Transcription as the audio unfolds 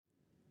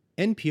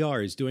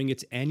NPR is doing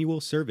its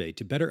annual survey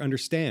to better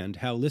understand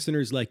how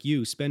listeners like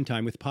you spend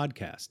time with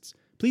podcasts.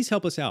 Please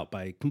help us out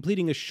by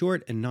completing a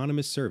short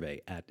anonymous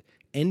survey at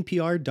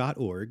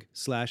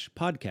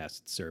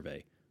npr.org/podcast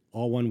survey,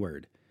 all one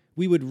word.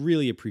 We would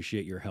really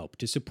appreciate your help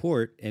to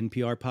support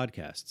NPR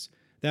podcasts.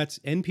 That's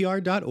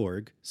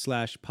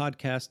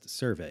npr.org/podcast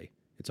survey.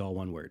 It's all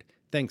one word.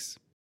 Thanks.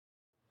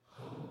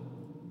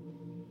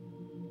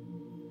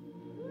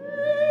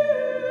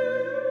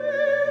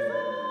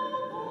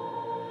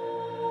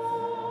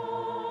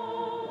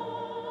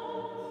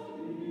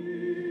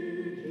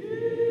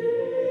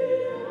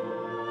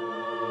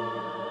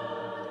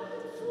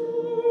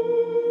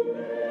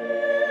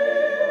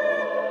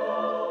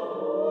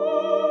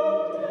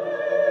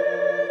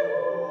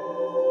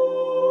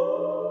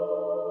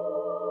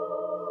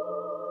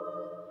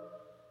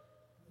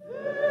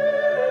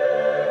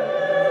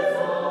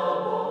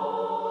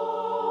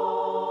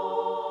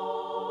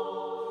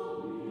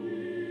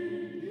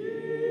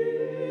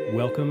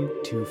 Welcome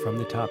to From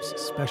the Top's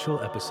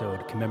special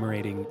episode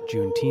commemorating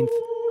Juneteenth.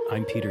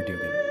 I'm Peter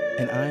Dugan.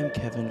 And I'm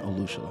Kevin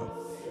Olushila.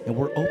 And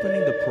we're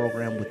opening the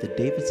program with the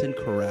Davidson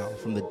Chorale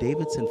from the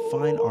Davidson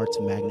Fine Arts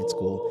Magnet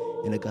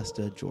School in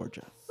Augusta,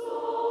 Georgia.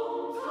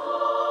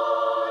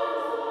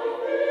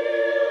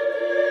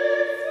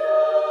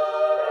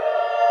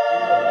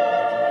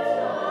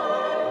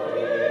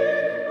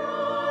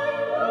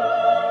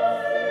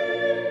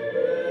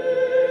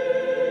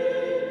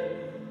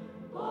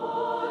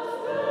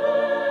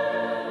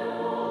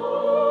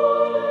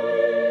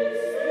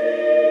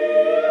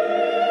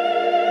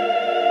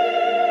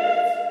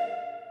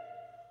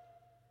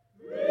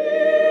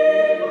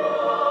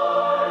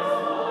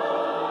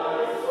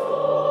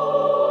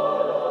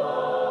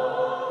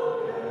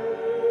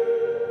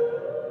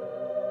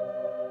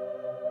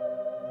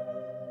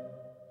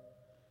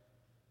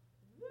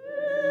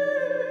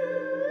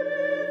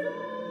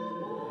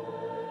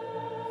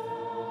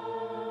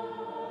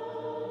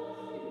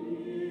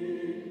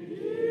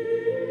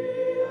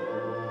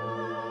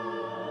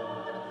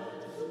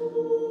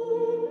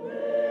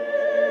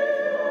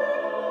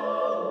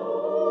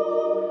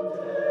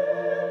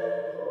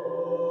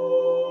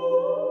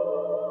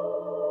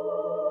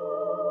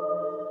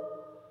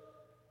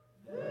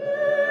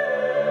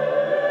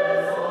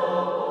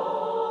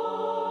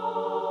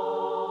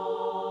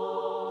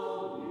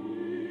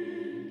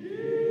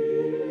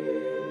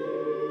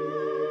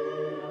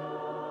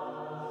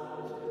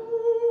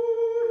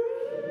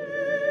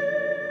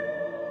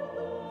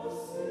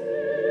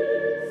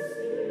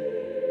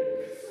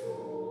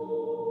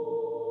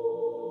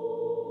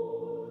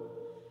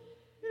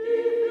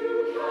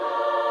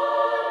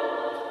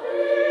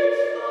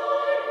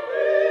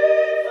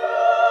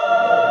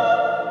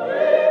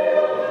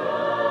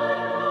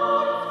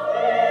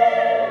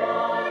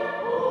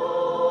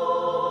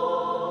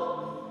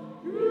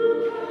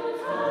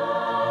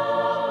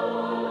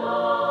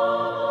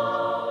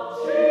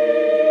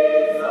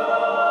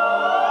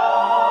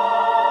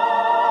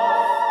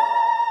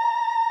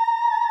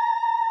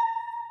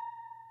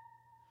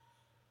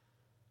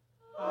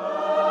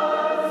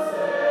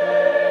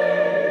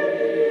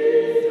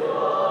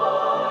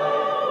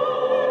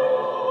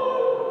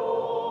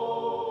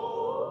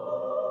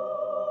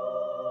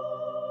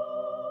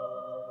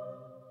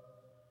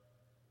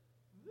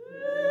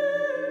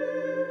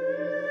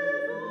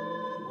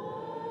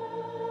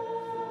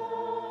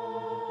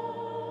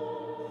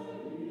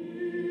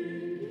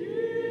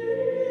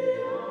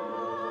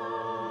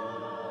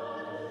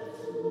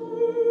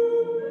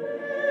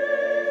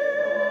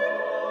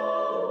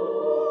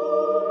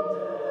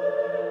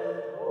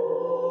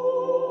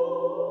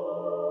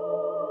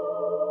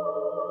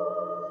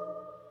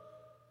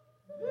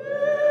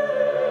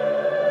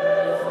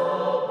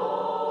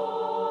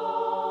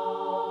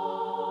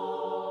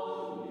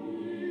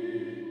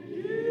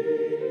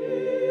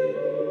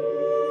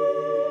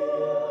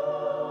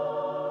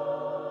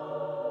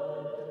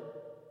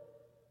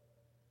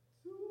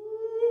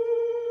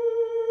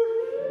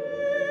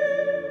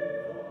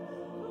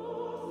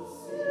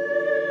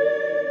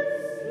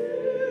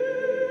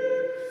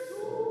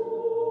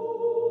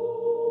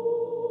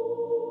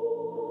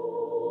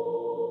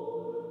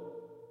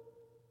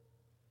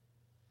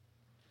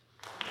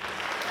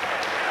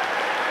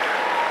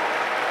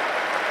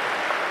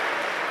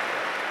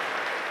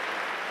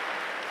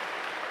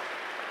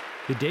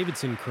 The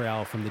Davidson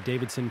Chorale from the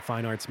Davidson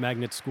Fine Arts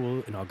Magnet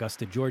School in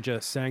Augusta,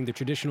 Georgia, sang the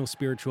traditional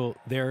spiritual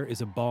There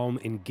is a Balm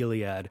in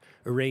Gilead,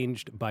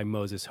 arranged by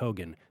Moses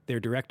Hogan. Their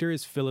director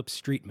is Philip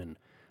Streetman.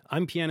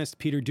 I'm pianist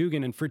Peter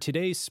Dugan, and for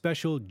today's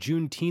special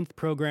Juneteenth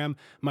program,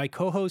 my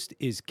co-host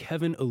is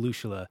Kevin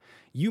Olushila.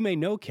 You may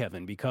know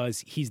Kevin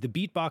because he's the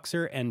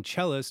beatboxer and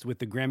cellist with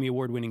the Grammy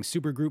Award-winning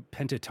supergroup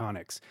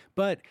Pentatonix.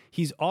 But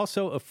he's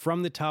also a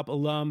From the Top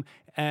alum,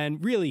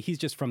 and really, he's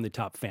just from the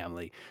Top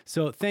family.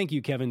 So thank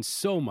you, Kevin,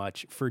 so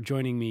much for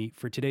joining me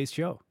for today's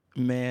show.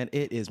 Man,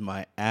 it is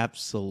my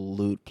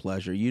absolute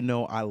pleasure. You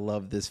know I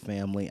love this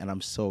family, and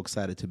I'm so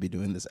excited to be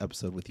doing this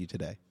episode with you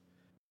today.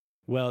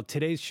 Well,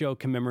 today's show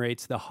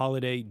commemorates the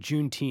holiday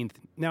Juneteenth.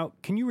 Now,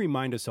 can you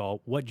remind us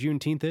all what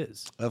Juneteenth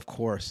is? Of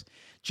course.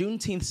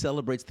 Juneteenth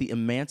celebrates the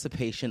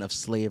emancipation of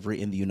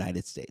slavery in the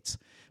United States.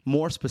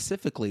 More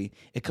specifically,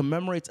 it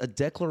commemorates a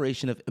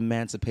declaration of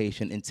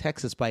emancipation in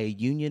Texas by a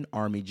Union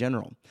Army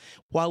general.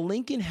 While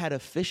Lincoln had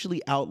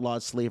officially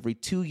outlawed slavery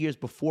 2 years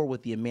before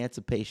with the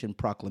Emancipation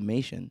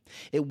Proclamation,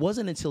 it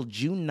wasn't until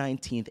June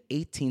 19,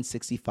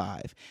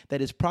 1865,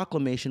 that his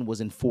proclamation was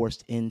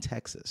enforced in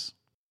Texas.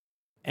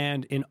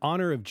 And in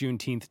honor of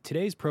Juneteenth,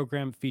 today's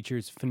program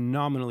features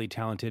phenomenally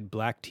talented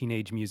Black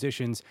teenage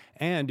musicians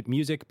and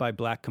music by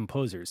Black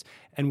composers.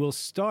 And we'll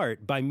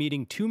start by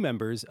meeting two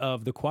members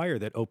of the choir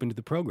that opened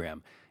the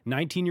program,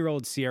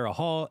 19-year-old Sierra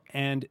Hall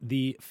and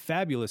the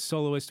fabulous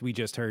soloist we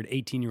just heard,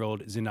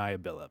 18-year-old Zanaya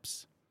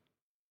Billups.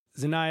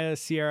 Zanaya,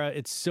 Sierra,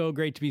 it's so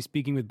great to be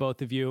speaking with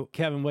both of you.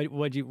 Kevin,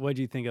 what'd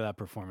you think of that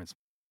performance?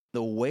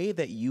 The way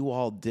that you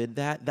all did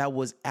that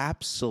was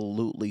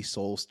absolutely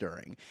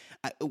soul-stirring.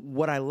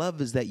 What I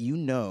love is that you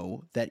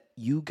know that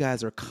you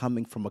guys are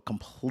coming from a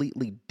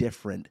completely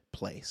different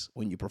place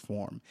when you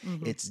perform.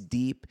 Mm-hmm. It's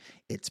deep,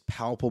 it's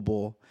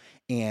palpable,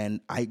 and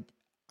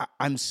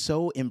I'm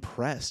so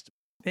impressed.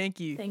 Thank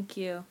you. Thank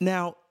you.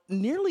 Now,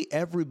 nearly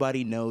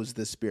everybody knows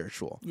the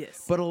spiritual.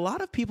 Yes. But a lot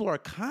of people are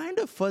kind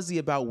of fuzzy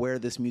about where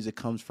this music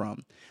comes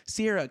from.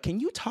 Sierra, can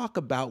you talk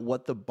about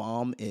what the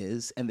balm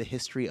is and the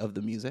history of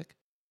the music?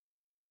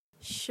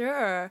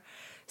 Sure.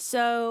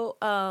 So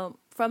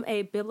from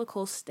a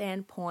biblical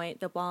standpoint,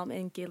 the balm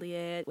in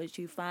Gilead, which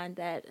you find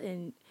that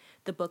in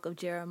the book of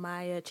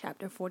Jeremiah,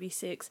 chapter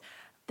 46,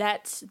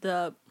 that's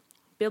the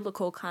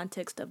biblical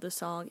context of the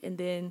song. And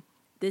then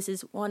this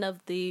is one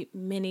of the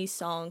many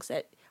songs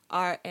that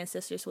our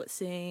ancestors would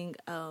sing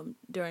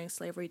during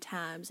slavery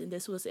times. And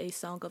this was a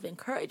song of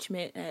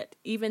encouragement that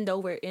even though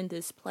we're in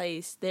this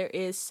place, there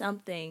is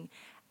something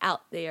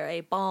out there,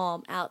 a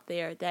balm out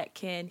there that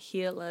can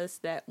heal us,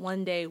 that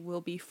one day we'll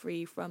be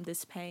free from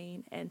this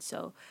pain. And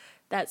so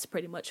that's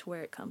pretty much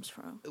where it comes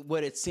from.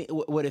 What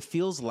it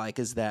feels like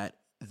is that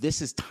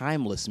this is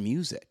timeless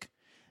music.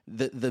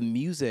 The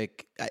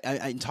music,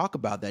 I talk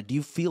about that. Do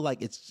you feel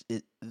like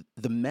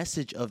the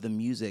message of the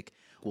music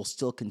will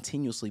still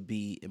continuously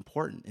be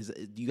important?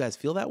 Do you guys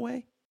feel that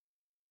way?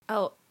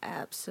 Oh,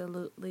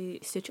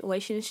 absolutely.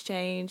 Situations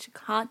change,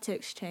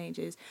 context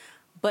changes,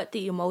 but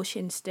the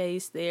emotion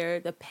stays there,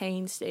 the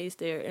pain stays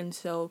there. And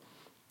so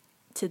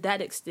to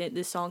that extent,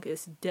 this song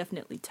is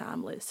definitely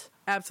timeless.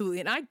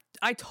 Absolutely. And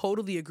I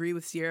totally agree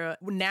with Sierra.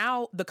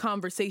 Now the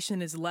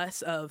conversation is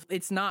less of,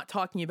 it's not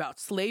talking about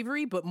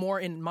slavery, but more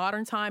in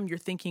modern time, you're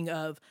thinking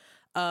of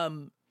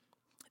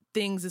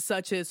things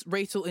such as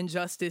racial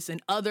injustice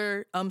and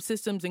other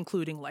systems,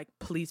 including like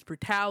police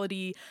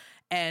brutality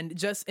and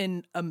just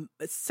in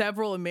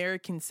several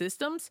American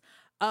systems.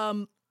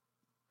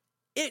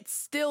 It's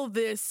still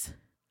this,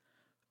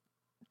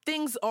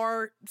 things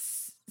are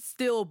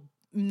still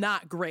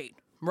not great,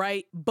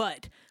 right?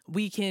 But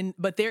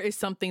there is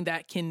something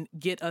that can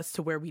get us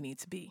to where we need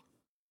to be.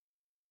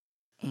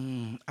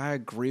 I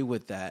agree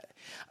with that.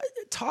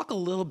 Talk a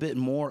little bit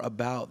more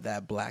about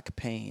that Black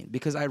pain,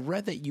 because I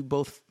read that you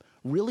both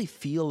really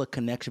feel a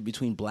connection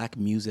between Black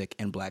music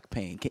and Black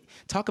pain.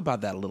 Talk about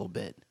that a little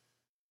bit.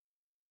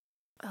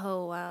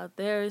 Oh, wow.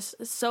 There's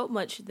so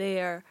much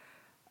there.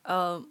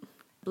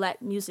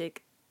 Black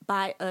music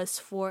by us,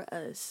 for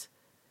us.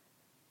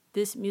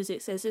 This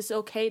music says it's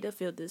okay to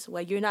feel this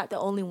way. You're not the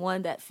only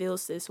one that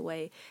feels this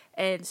way.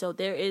 And so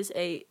there is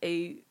a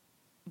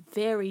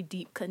very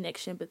deep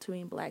connection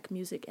between Black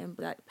music and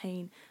Black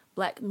pain.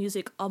 Black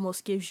music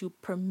almost gives you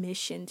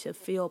permission to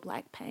feel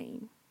Black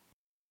pain.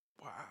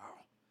 Wow.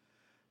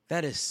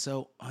 That is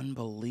so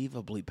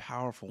unbelievably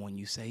powerful when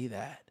you say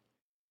that.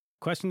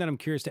 Question that I'm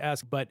curious to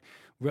ask, but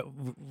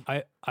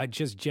I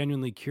just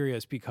genuinely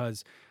curious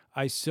because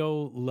I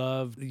so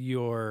love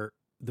the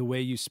way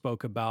you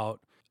spoke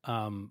about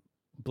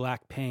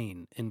Black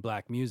pain in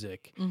Black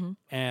music. Mm-hmm.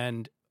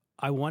 And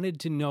I wanted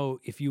to know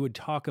if you would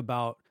talk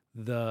about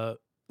the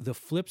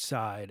flip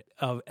side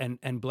of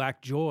and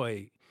Black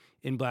joy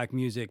in Black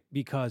music,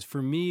 because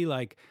for me,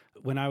 like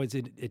when I was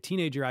a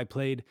teenager, I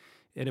played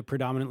at a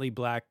predominantly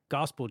Black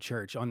gospel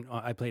church.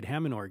 I played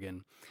Hammond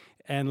organ.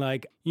 And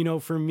like, you know,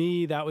 for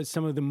me, that was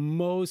some of the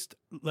most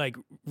like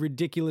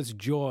ridiculous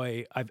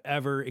joy I've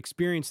ever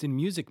experienced in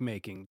music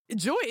making.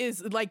 Joy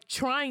is like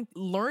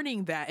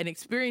learning that and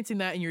experiencing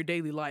that in your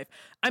daily life.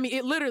 I mean,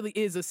 it literally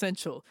is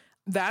essential.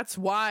 That's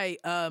why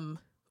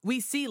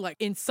we see like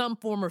in some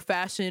form or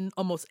fashion,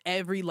 almost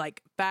every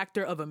like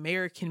factor of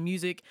American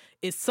music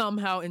is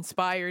somehow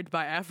inspired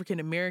by African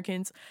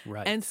Americans.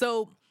 Right. And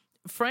so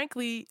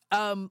frankly,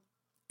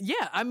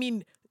 yeah, I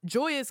mean,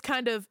 joy is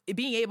kind of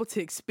being able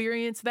to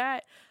experience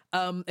that,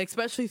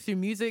 especially through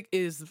music,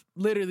 is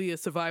literally a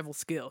survival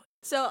skill.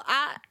 So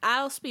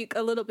I'll speak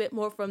a little bit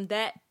more from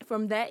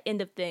that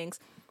end of things.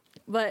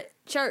 But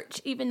church,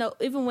 even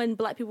when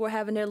Black people were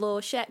having their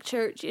little shack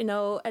church, you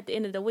know, at the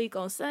end of the week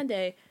on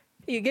Sunday,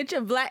 you get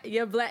your black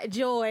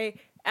joy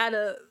out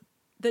of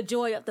the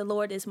joy of the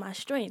Lord is my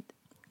strength.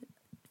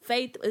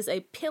 Faith is a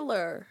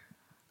pillar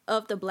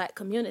of the Black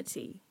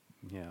community.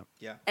 Yeah.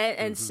 Yeah.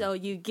 And so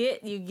you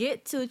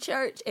get to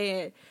church,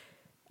 and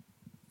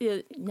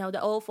you know,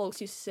 the old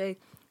folks used to say,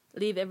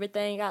 leave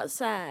everything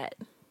outside.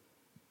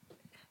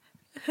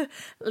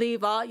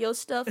 Leave all your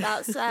stuff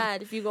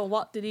outside. If you're going to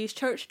walk through these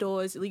church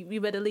doors,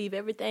 you better leave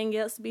everything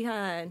else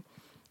behind.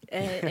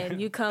 And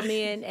you come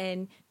in,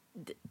 and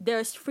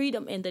there's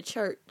freedom in the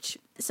church.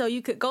 So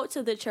you could go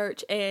to the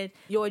church and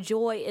your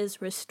joy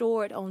is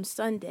restored on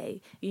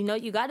Sunday. You know,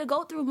 you got to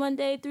go through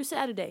Monday through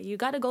Saturday. You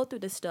got to go through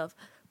this stuff,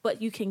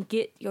 but you can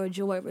get your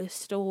joy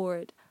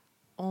restored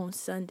on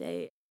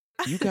Sunday.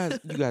 You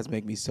guys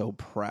make me so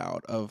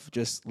proud of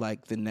just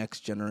like the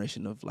next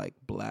generation of like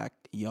Black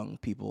young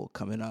people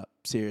coming up.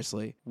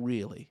 Seriously,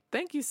 really.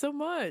 Thank you so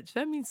much.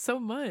 That means so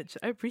much.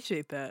 I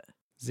appreciate that.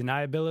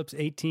 Zaniyah Billups,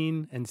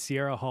 18, and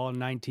Sierra Hall,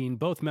 19,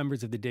 both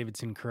members of the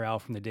Davidson Chorale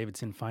from the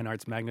Davidson Fine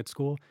Arts Magnet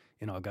School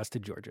in Augusta,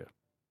 Georgia.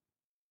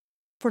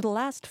 For the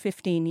last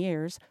 15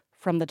 years,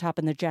 From the Top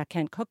and the Jack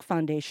Kent Cooke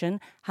Foundation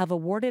have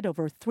awarded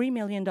over $3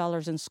 million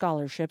in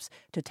scholarships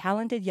to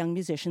talented young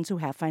musicians who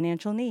have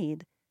financial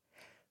need.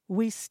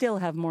 We still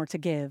have more to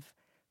give.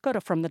 Go to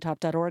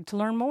fromthetop.org to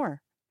learn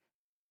more.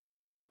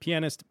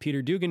 Pianist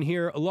Peter Dugan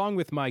here, along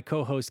with my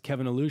co-host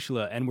Kevin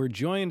Alushla, and we're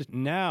joined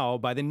now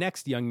by the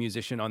next young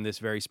musician on this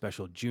very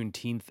special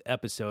Juneteenth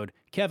episode.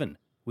 Kevin,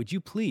 would you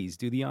please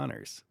do the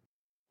honors?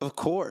 Of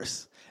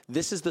course.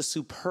 This is the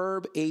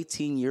superb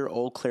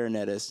 18-year-old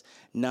clarinetist,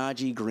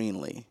 Najee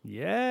Greenlee.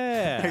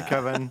 Yeah. Hey,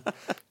 Kevin.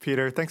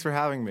 Peter, thanks for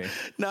having me.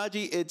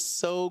 Najee, it's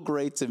so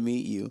great to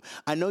meet you.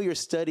 I know you're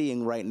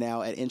studying right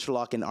now at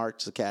Interlochen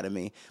Arts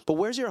Academy, but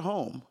where's your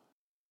home?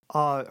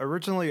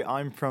 Originally,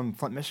 I'm from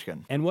Flint,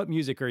 Michigan. And what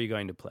music are you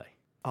going to play?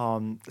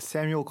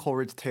 Samuel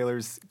Coleridge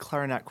Taylor's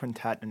Clarinet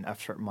Quintet in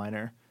F-sharp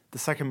minor, the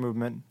second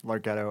movement,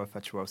 Larghetto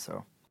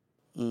Affettuoso.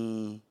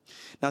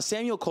 Now,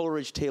 Samuel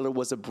Coleridge Taylor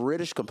was a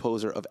British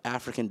composer of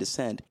African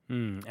descent.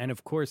 And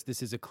of course,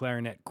 this is a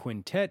clarinet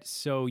quintet,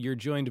 so you're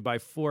joined by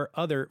 4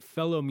 other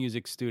fellow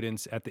music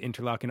students at the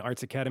Interlochen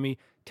Arts Academy.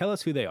 Tell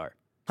us who they are.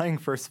 Playing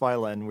first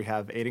violin, we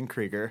have Aiden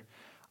Krieger.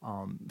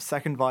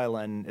 Second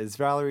violin is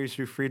Valerie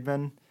Zhu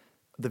Friedman.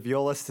 The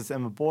violist is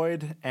Emma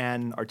Boyd,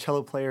 and our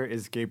cello player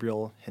is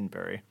Gabriel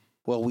Hinbury.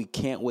 Well, we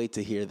can't wait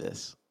to hear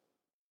this.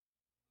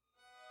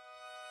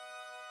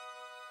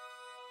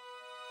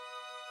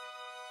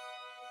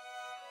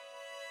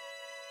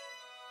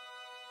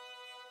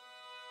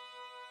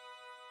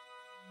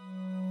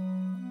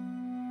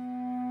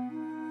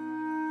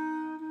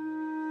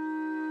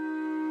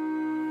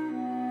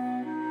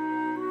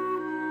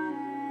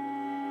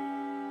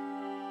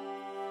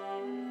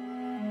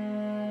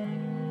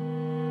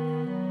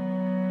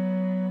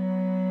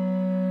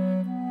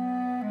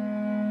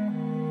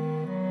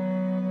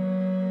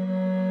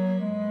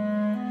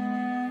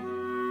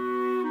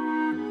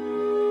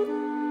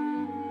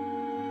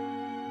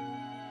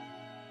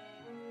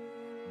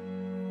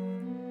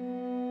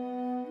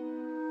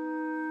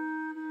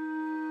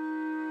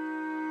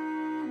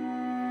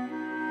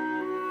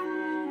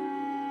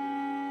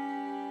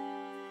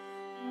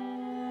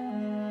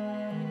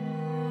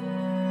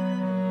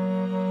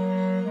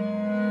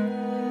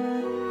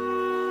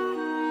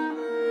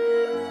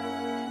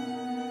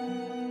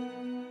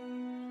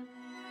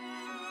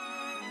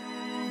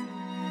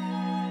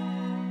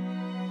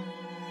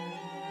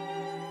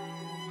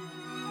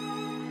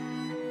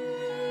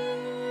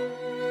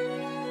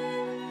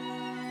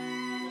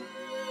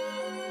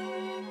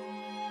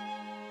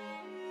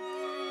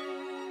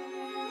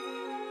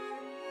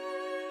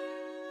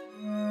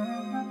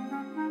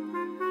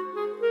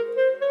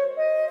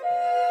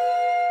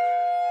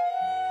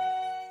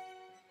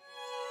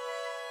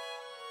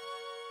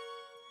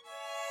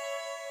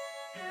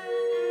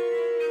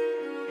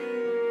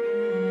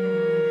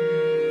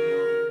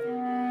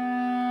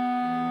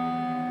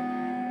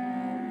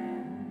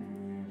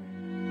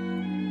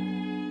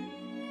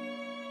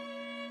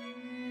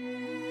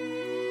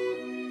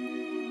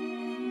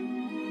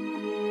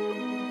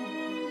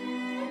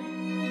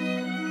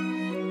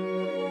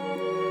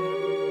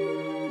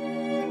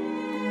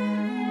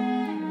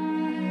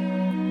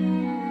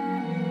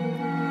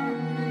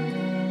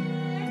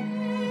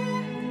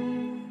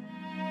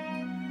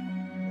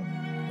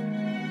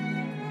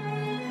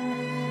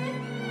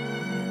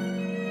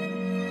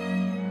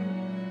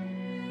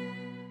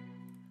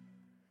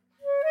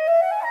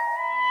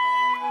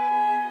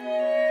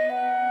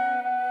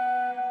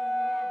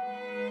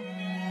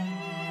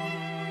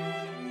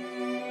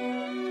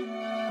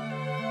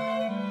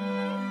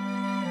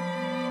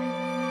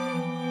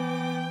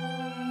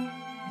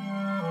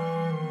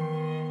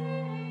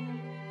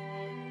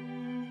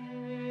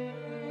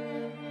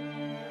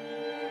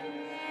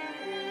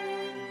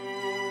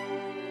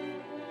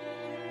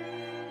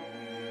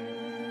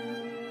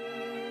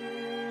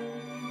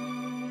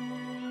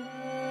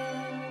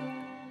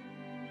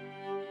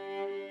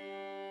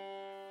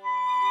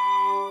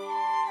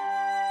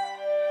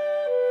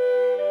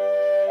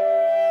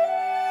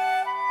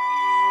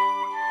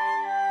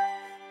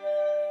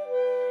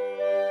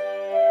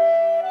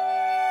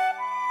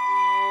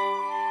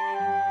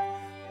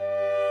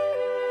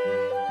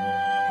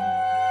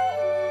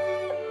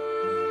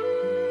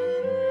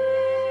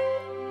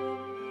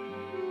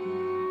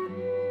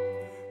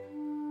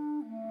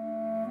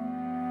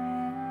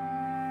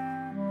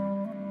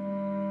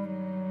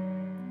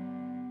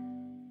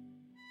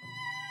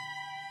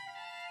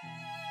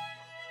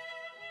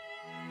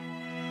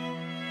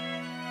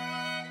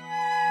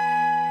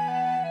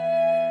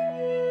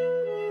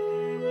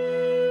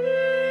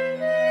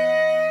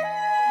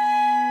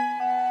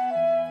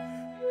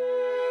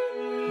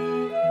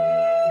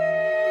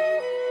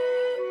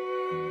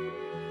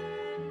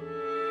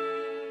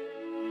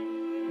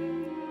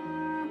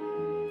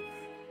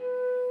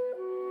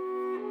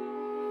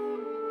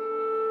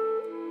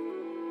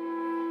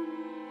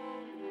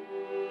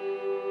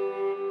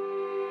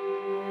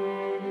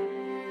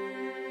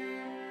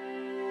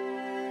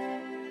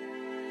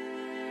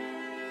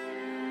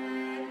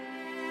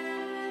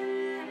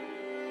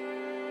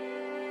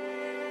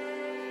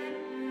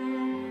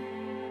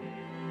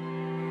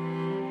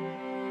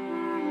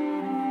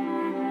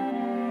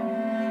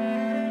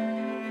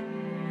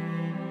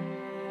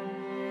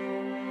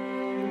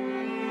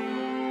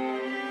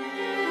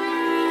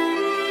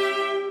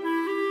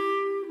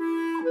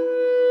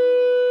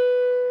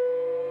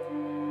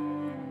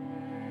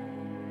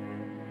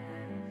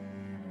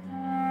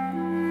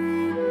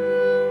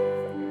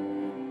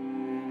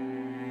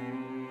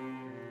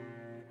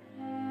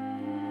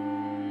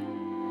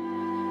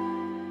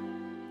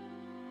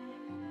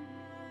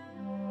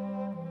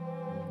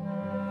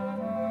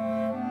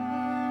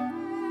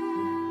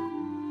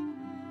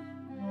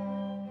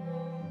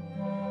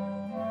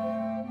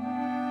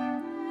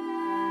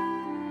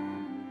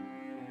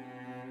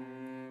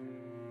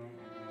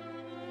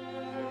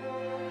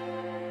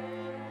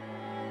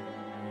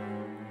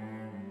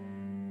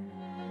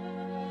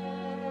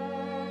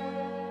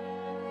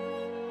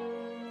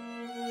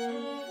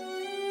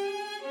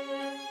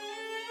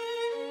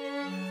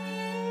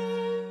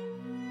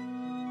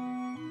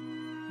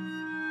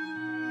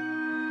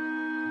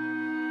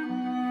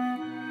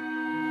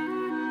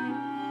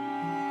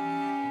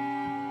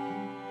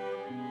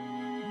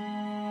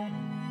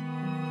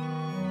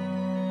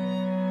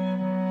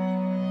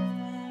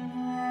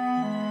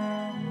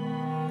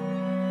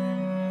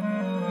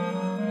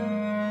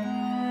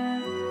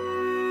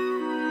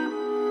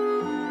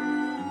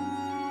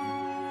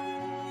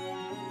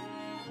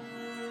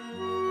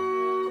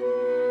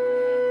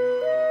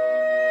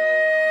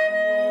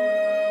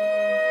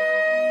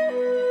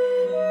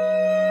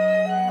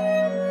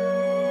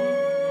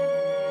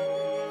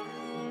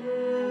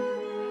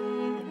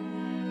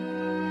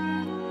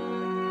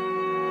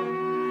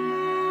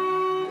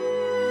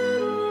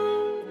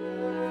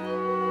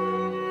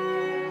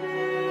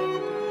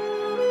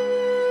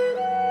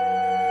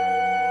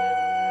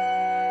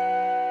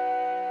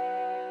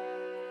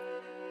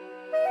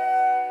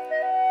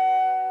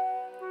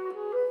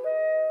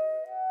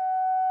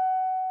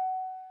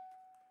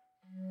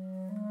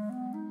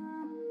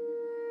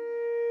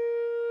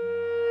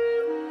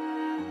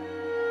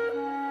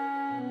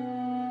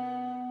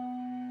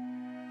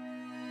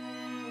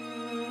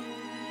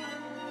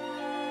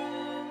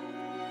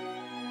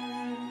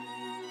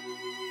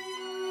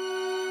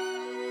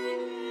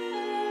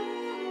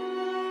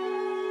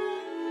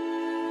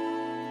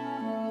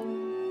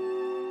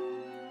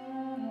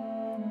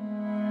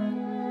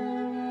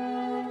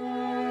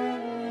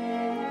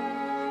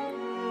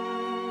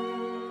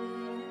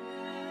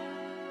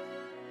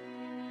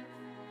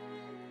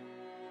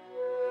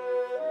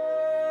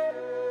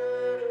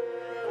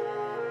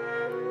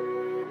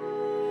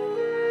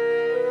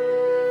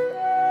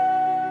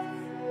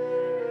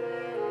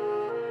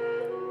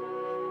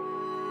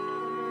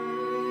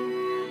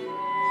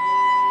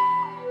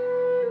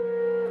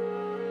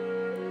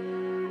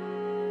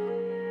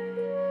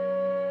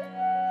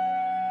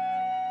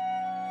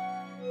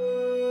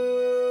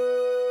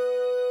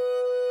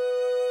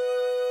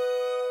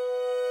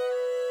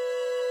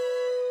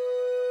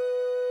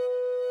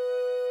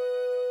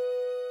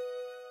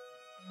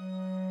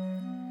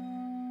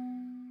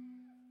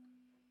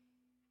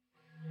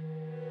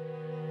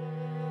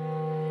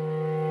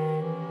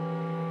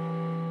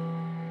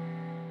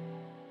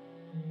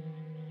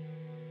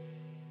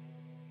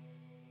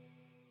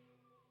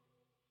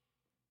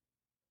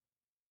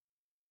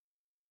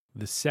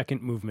 the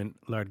second movement,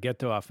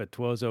 Larghetto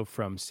Affettuoso,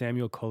 from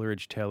Samuel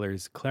Coleridge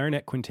Taylor's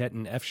Clarinet Quintet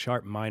in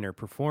F-sharp minor,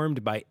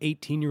 performed by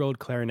 18-year-old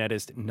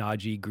clarinetist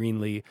Naji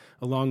Greenlee,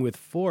 along with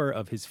 4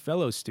 of his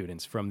fellow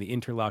students from the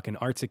Interlochen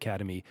Arts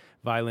Academy,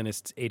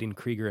 violinists Aidan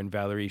Krieger and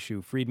Valerie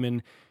Shu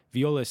Friedman,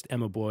 violist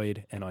Emma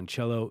Boyd, and on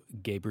cello,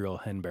 Gabriel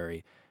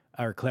Henbury.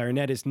 Our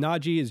clarinetist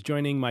Naji is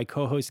joining my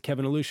co-host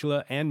Kevin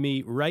Alushula and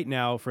me right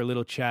now for a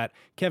little chat.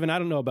 Kevin, I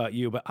don't know about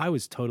you, but I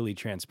was totally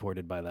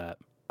transported by that.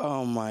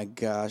 Oh my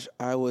gosh,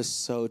 I was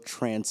so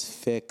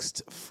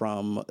transfixed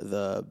from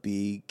the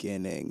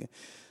beginning.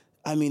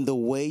 I mean, the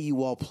way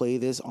you all play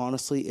this,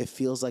 honestly, it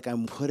feels like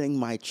I'm putting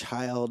my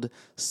child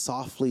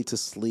softly to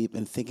sleep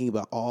and thinking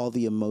about all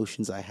the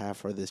emotions I have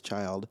for this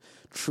child.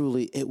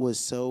 Truly, it was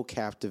so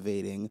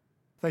captivating.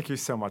 Thank you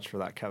so much for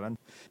that, Kevin.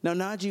 Now,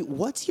 Naji,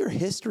 what's your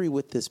history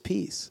with this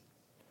piece?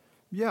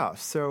 Yeah,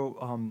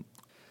 so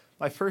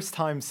my first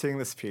time seeing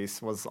this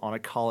piece was on a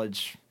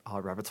college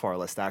repertoire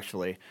list,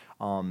 actually.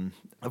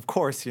 Of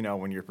course, you know,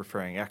 when you're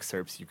preparing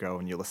excerpts, you go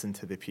and you listen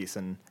to the piece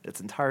in its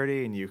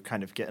entirety and you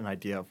kind of get an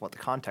idea of what the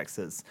context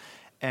is.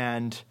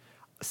 And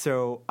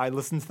so I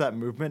listened to that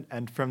movement,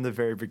 and from the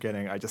very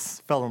beginning, I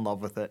just fell in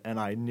love with it,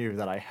 and I knew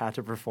that I had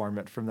to perform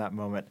it from that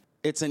moment.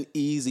 It's an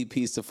easy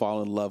piece to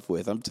fall in love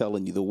with. I'm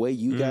telling you, the way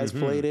you guys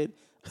played it.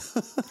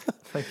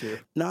 Thank you.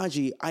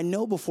 Naji, I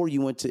know before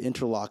you went to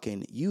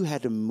Interlochen, you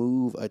had to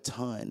move a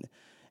ton.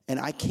 And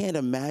I can't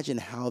imagine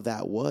how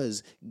that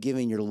was,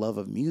 given your love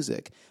of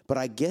music. But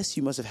I guess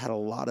you must have had a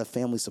lot of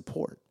family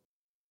support.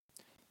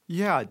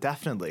 Yeah,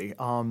 definitely.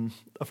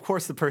 Of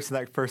course, the person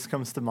that first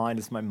comes to mind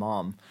is my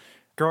mom.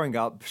 Growing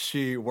up,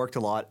 she worked a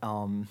lot.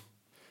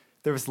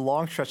 There was a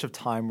long stretch of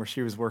time where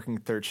she was working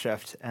third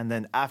shift. And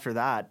then after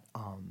that,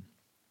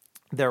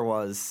 there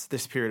was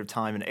this period of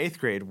time in 8th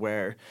grade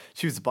where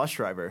she was a bus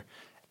driver.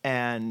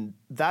 And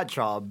that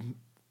job,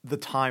 the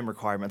time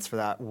requirements for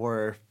that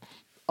were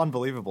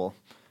unbelievable.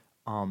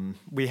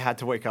 We had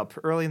to wake up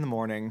early in the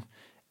morning,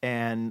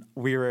 and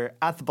we were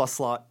at the bus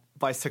lot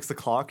by 6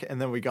 o'clock,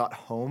 and then we got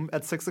home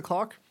at 6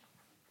 o'clock.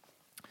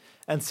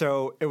 And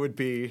so it would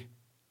be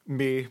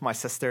me, my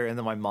sister, and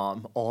then my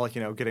mom all, you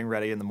know, getting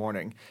ready in the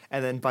morning.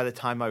 And then by the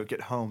time I would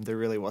get home, there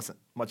really wasn't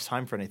much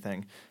time for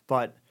anything.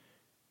 But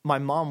my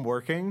mom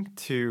working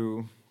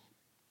to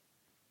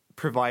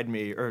provide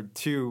me, or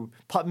to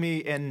put me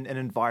in an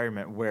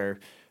environment where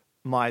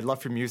my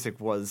love for music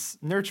was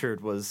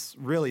nurtured, was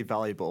really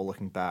valuable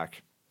looking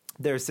back.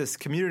 There's this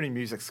community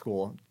music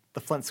school, the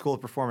Flint School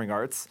of Performing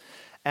Arts,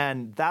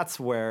 and that's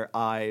where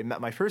I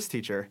met my first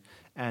teacher.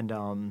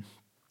 And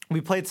we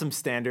played some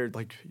standard,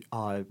 like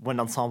wind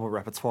ensemble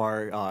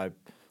repertoire,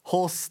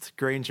 Holst,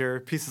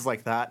 Granger, pieces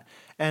like that.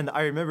 And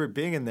I remember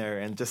being in there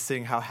and just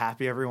seeing how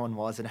happy everyone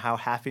was and how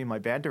happy my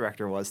band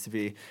director was to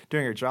be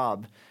doing her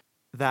job,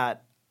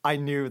 that I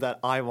knew that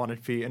I wanted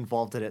to be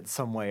involved in it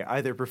some way,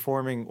 either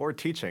performing or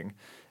teaching.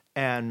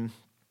 And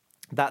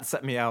that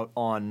set me out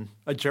on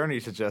a journey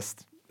to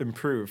just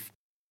improve.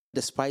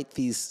 Despite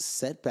these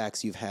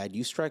setbacks you've had,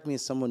 you strike me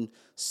as someone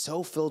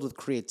so filled with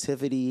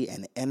creativity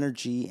and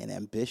energy and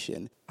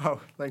ambition.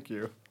 Oh, thank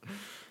you.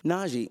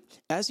 Naji,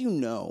 as you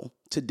know,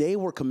 today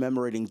we're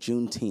commemorating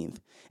Juneteenth.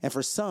 And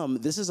for some,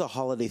 this is a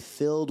holiday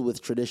filled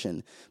with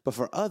tradition, but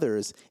for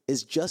others,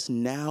 it's just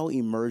now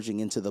emerging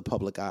into the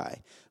public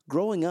eye.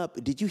 Growing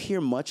up, did you hear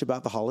much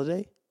about the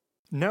holiday?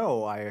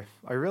 No, I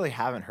really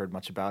haven't heard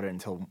much about it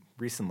until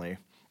recently.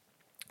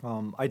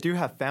 I do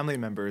have family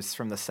members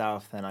from the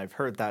South, and I've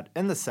heard that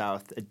in the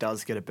South, it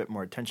does get a bit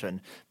more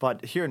attention.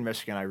 But here in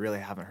Michigan, I really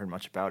haven't heard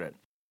much about it.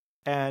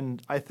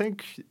 And I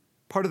think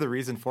part of the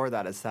reason for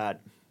that is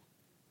that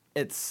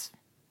it's,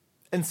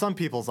 in some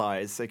people's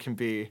eyes, it can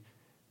be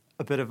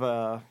a bit of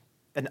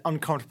an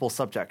uncomfortable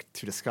subject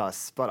to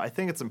discuss. But I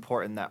think it's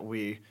important that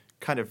we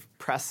kind of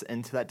press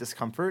into that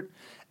discomfort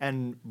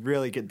and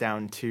really get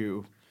down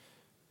to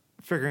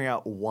figuring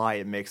out why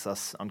it makes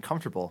us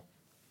uncomfortable.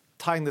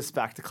 Tying this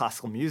back to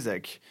classical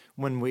music,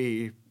 when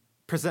we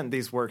present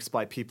these works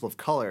by people of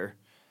color,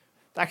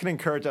 that can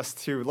encourage us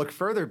to look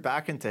further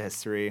back into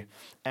history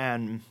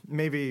and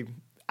maybe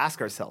ask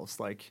ourselves,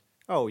 like,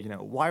 oh, you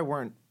know, why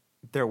weren't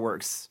their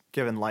works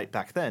given light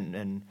back then?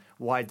 And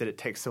why did it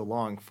take so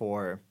long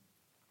for,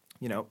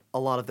 you know, a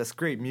lot of this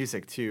great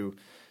music to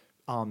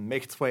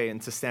make its way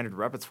into standard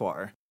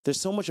repertoire? There's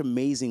so much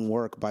amazing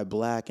work by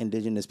Black,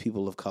 Indigenous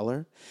people of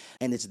color,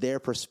 and it's their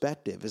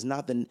perspective. It's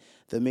not the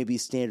maybe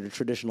standard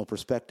traditional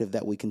perspective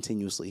that we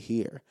continuously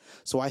hear.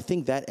 So I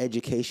think that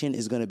education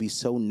is going to be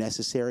so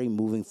necessary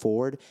moving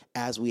forward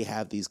as we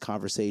have these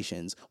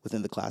conversations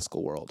within the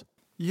classical world.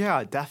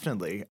 Yeah,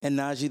 definitely. And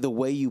Naji, the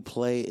way you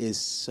play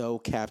is so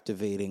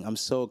captivating. I'm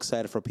so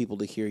excited for people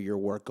to hear your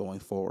work going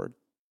forward.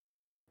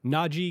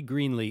 Naji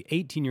Greenlee,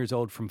 18 years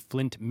old from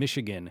Flint,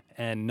 Michigan,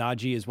 and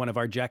Naji is one of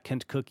our Jack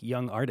Kent Cooke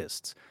Young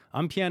Artists.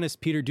 I'm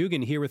pianist Peter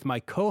Dugan here with my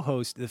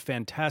co-host, the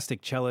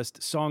fantastic cellist,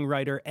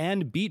 songwriter,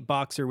 and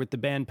beatboxer with the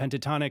band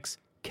Pentatonix,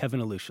 Kevin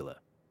Alushula.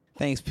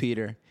 Thanks,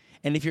 Peter.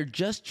 And if you're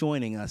just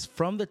joining us,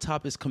 From the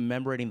Top is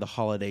commemorating the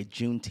holiday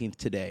Juneteenth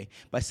today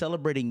by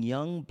celebrating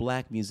young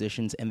Black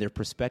musicians and their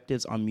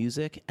perspectives on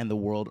music and the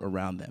world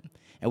around them.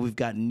 And we've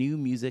got new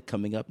music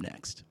coming up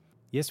next.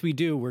 Yes, we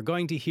do. We're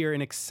going to hear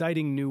an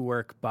exciting new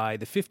work by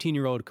the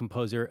 15-year-old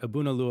composer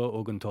Abunaluo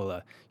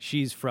Oguntola.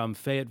 She's from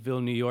Fayetteville,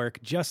 New York,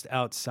 just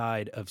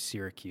outside of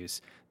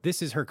Syracuse.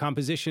 This is her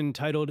composition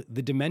titled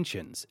The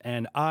Dimensions,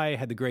 and I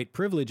had the great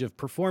privilege of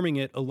performing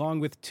it along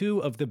with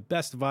two of the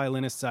best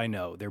violinists I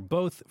know. They're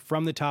both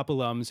From the Top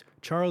alums,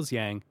 Charles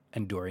Yang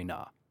and Dory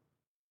Na.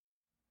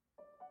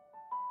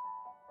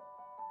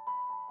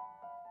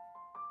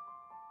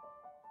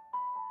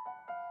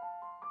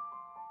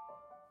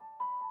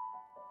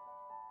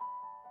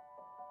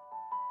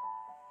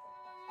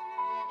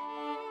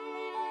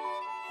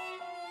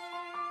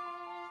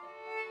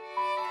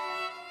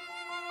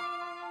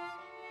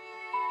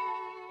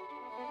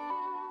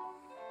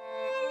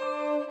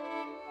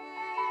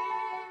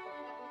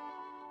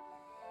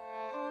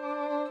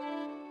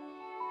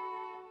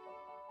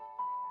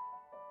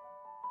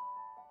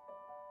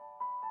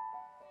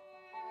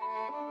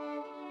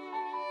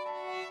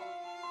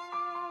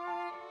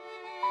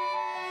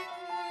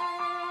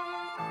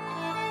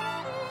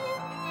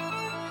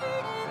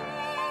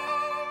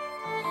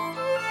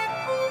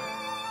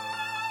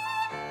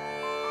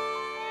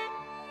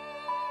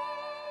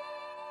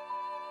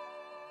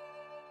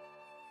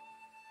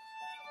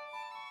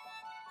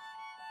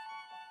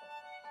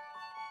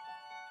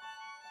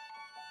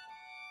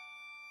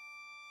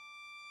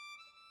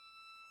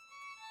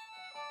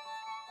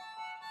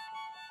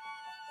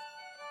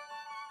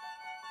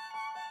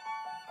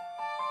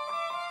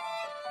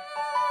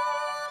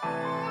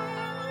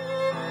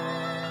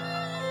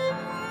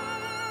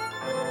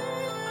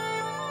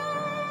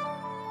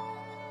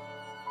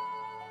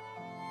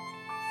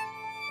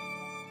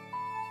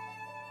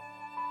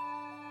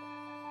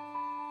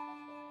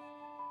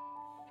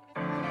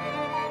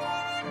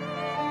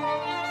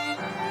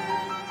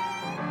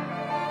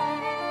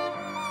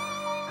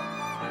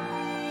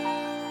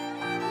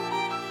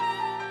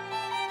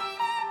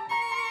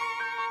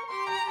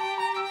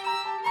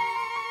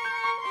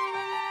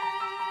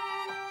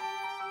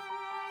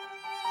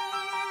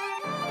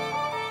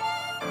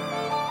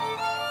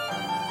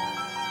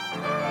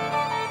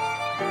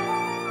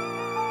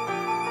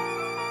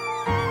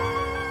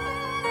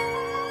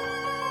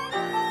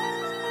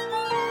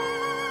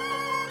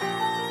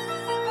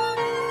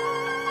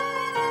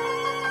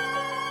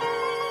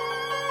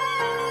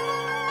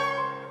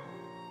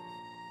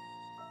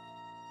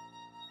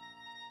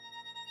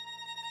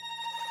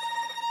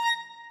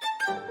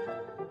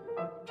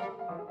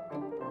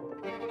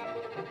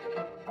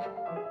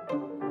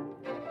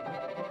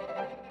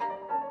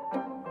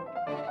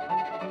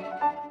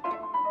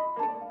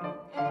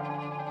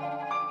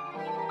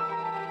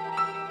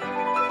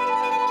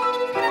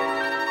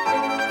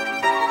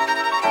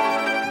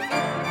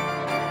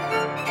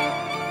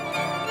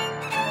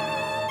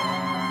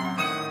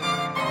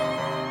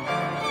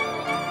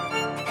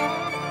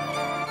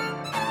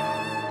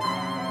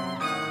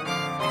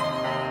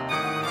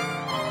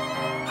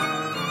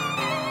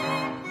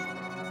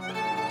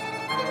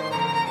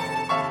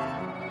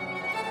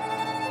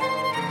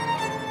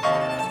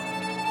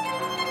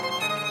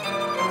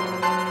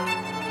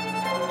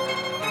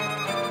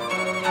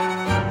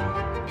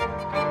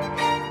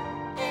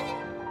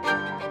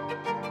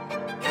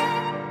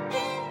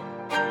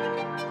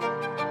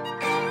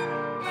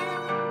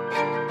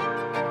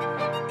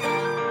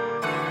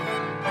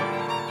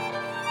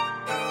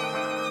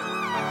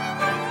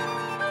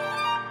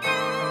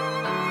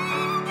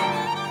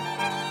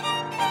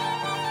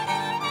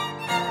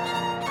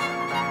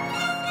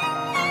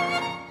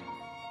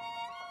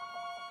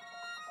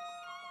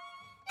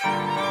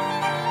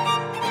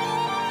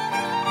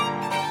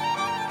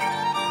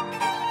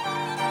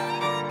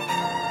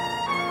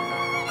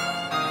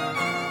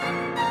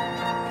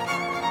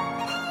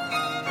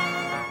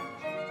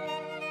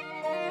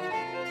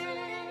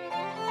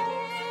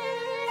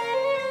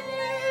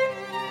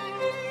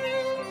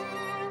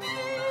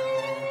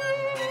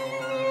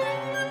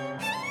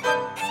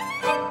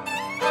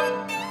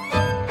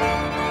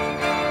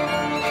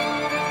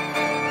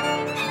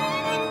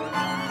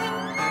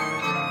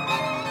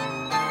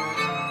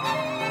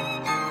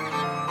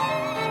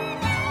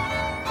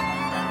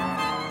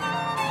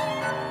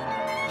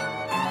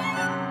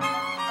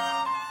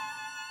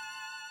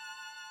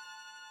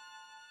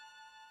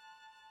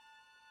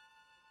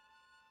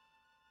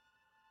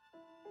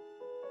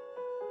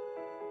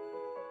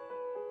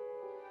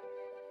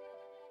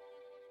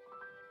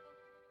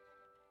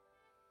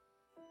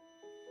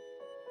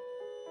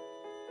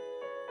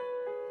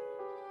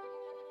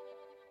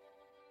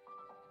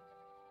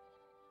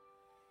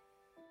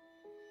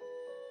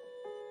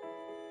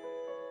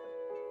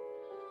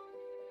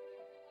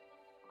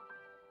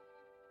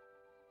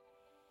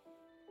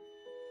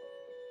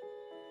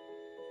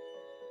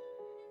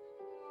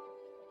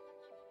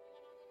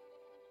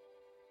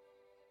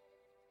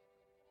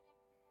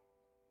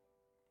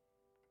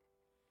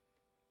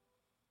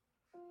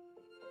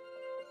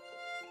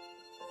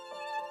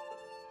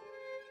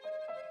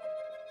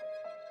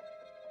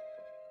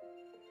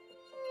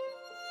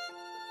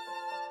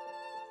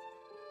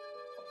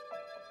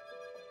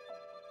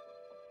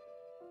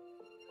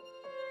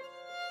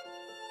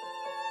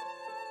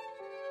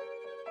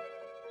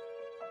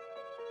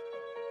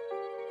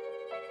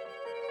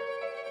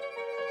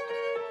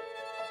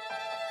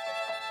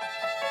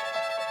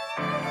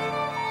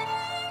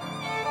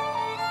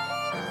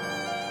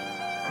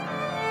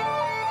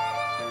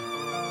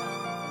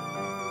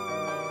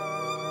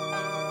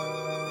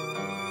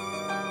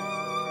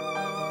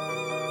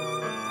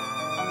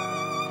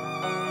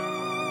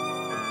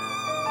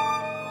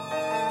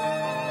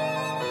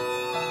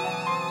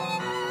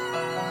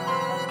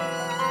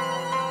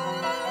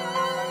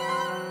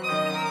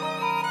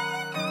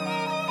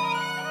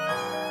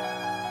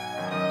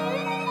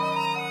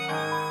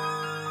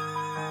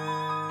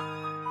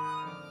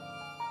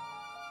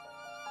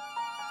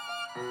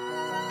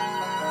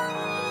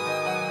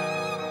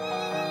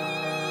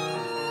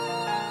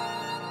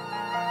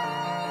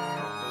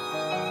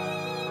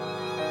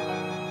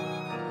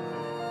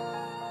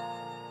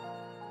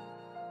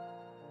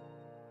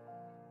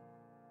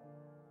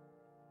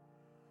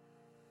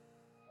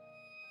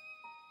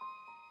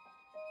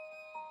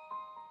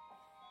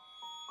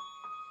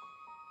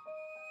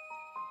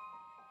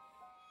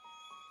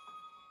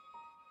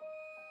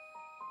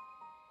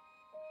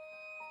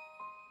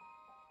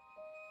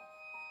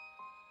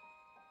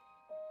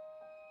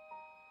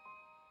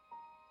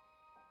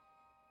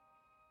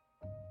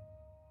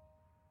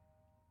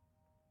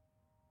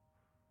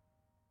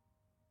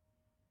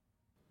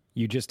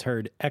 You just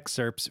heard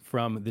excerpts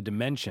from The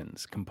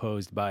Dimensions,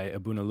 composed by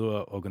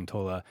Ebunalua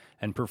Oguntola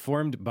and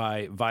performed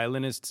by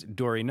violinists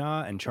Dory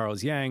Na and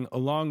Charles Yang,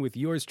 along with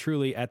yours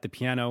truly at the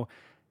piano.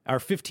 Our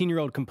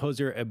 15-year-old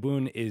composer,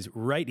 Ebun, is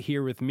right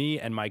here with me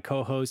and my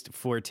co-host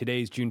for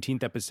today's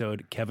Juneteenth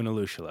episode, Kevin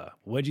Alushala.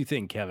 What'd you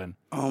think, Kevin?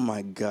 Oh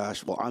my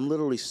gosh. Well, I'm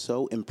literally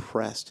so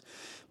impressed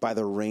by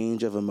the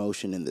range of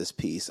emotion in this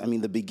piece. I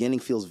mean, the beginning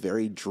feels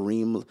very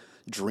dream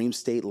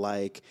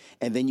state-like,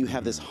 and then you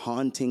have this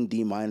haunting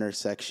D minor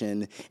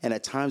section, and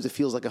at times it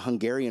feels like a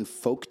Hungarian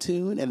folk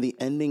tune, and the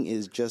ending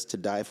is just to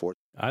die for.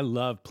 I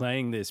love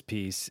playing this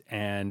piece,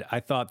 and I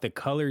thought the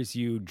colors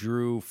you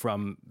drew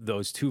from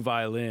those two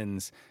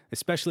violins,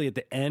 especially at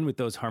the end with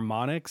those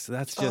harmonics,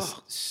 that's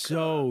just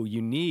so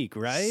unique,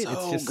 right? So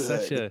it's just good.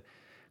 Such a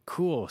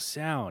cool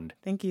sound.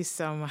 Thank you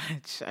so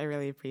much. I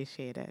really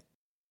appreciate it.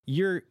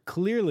 You're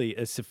clearly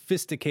a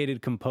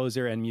sophisticated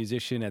composer and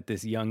musician at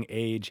this young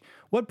age.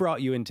 What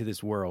brought you into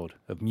this world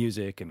of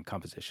music and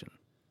composition?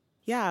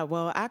 Yeah,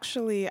 well,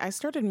 actually, I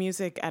started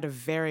music at a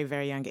very,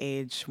 very young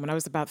age. When I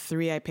was about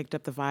 3, I picked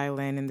up the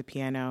violin and the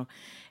piano.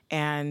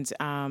 And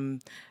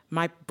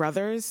my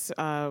brothers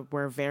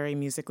were very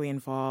musically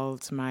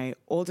involved. My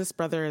oldest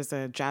brother is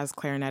a jazz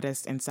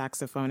clarinetist and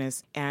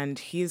saxophonist, and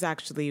he's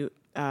actually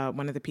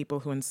one of the people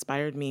who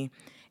inspired me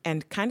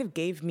and kind of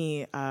gave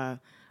me a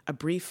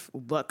brief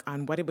look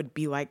on what it would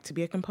be like to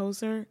be a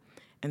composer.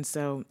 And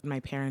so my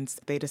parents,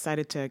 they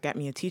decided to get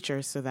me a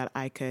teacher so that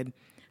I could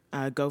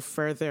go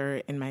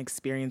further in my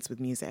experience with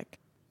music.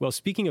 Well,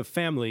 speaking of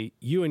family,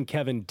 you and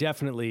Kevin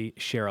definitely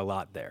share a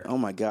lot there. Oh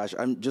my gosh,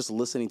 I'm just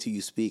listening to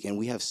you speak, and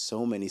we have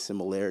so many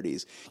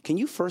similarities. Can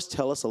you first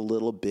tell us a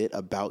little bit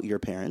about your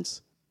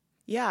parents?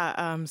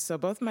 Yeah, so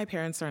both my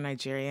parents are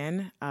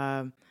Nigerian.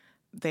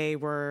 They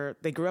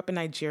grew up in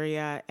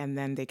Nigeria, and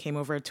then they came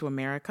over to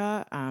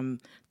America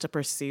to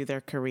pursue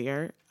their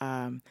career.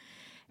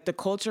 The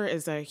culture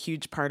is a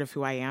huge part of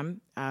who I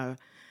am.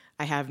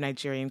 I have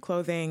Nigerian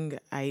clothing.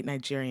 I eat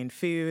Nigerian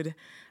food,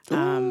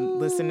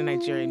 listen to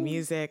Nigerian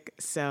music.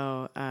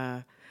 So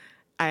I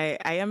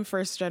am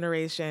first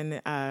generation,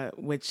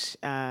 which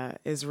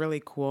is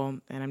really cool.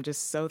 And I'm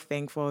just so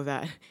thankful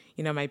that,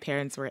 my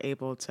parents were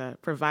able to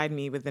provide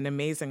me with an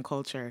amazing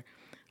culture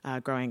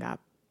growing up.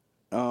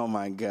 Oh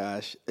my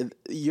gosh.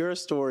 Your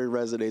story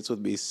resonates with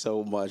me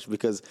so much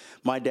because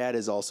my dad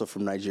is also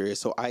from Nigeria.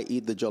 So I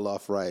eat the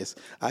jollof rice.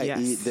 I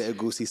eat the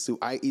egusi soup.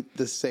 I eat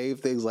the same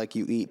things like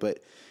you eat. But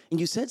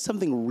you said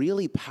something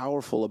really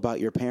powerful about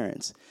your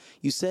parents.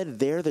 You said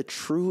they're the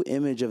true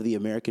image of the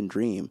American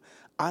dream.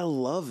 I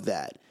love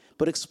that.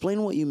 But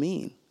explain what you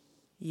mean.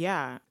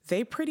 Yeah,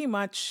 they pretty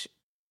much,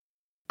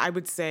 I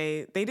would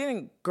say, they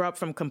didn't grow up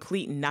from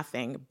complete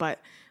nothing, but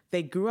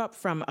they grew up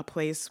from a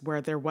place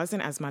where there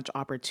wasn't as much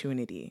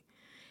opportunity.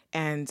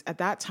 And at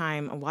that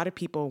time, a lot of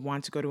people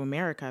want to go to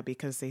America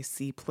because they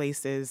see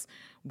places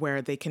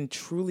where they can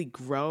truly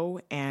grow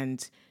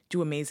and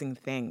do amazing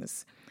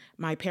things.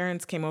 My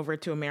parents came over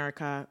to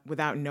America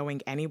without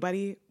knowing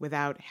anybody,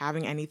 without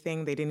having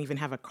anything. They didn't even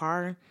have a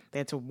car. They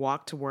had to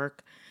walk to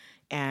work.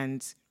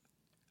 And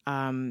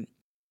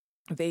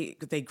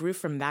they grew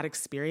from that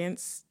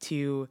experience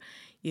to,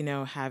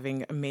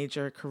 having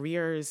major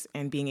careers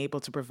and being able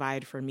to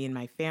provide for me and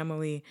my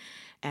family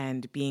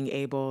and being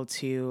able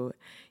to,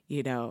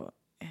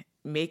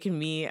 make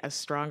me a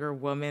stronger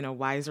woman, a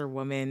wiser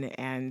woman,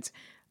 and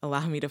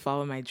allow me to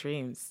follow my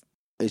dreams.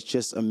 It's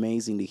just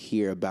amazing to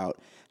hear about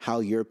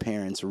how your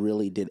parents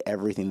really did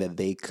everything that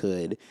they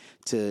could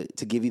to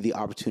give you the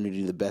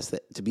opportunity to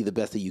be the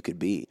best that you could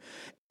be.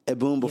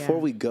 Ebun, before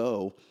we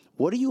go,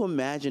 what do you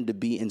imagine to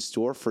be in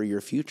store for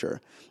your future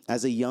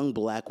as a young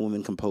Black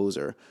woman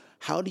composer?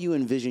 How do you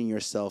envision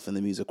yourself in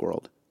the music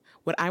world?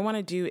 What I want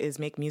to do is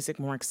make music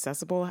more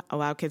accessible,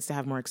 allow kids to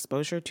have more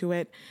exposure to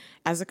it.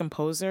 As a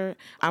composer,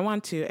 I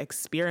want to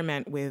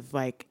experiment with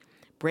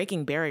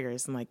breaking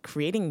barriers and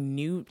creating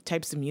new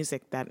types of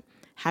music that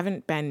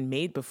haven't been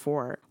made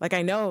before.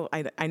 I know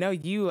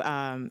you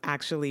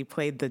actually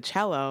played the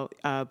cello,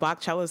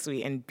 Bach cello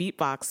suite, and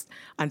beatboxed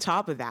on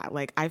top of that.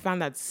 I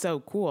found that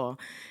so cool.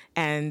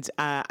 And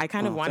I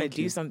kind of want to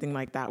do something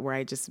like that where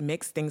I just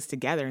mix things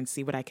together and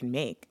see what I can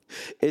make.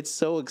 It's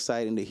so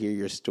exciting to hear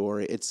your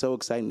story. It's so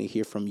exciting to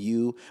hear from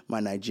you, my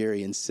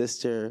Nigerian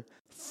sister.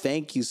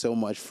 Thank you so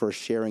much for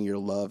sharing your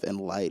love and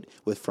light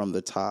with From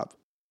the Top.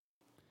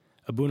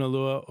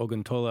 Ebunalua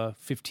Oguntola,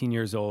 15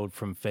 years old,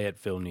 from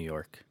Fayetteville, New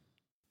York.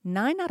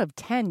 9 out of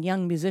 10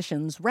 young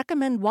musicians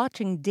recommend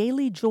watching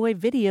Daily Joy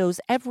videos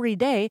every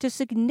day to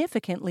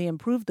significantly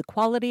improve the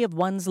quality of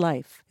one's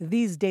life.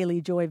 These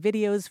Daily Joy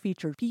videos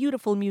feature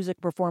beautiful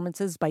music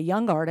performances by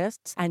young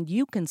artists, and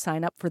you can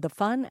sign up for the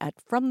fun at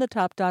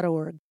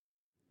fromthetop.org.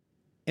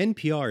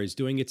 NPR is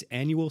doing its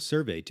annual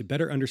survey to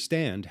better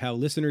understand how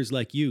listeners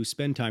like you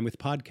spend time with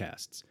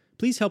podcasts.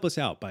 Please help us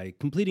out by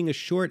completing a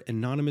short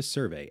anonymous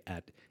survey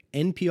at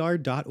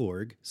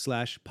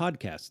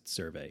npr.org/podcast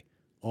survey,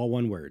 all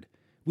one word.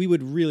 We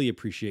would really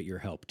appreciate your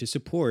help to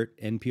support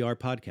NPR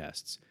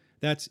podcasts.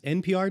 That's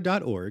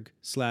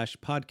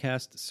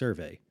npr.org/podcast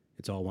survey.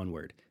 It's all one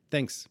word.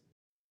 Thanks.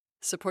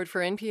 Support for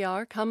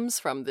NPR comes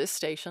from this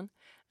station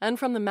and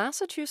from the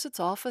Massachusetts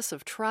Office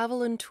of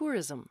Travel and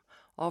Tourism,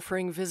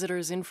 offering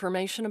visitors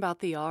information about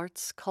the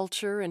arts,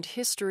 culture, and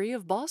history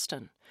of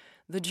Boston.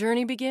 The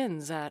journey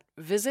begins at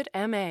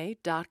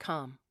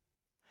visitma.com.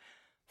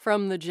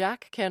 From the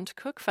Jack Kent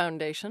Cooke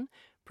Foundation,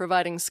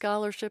 providing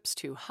scholarships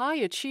to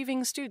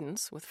high-achieving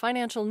students with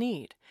financial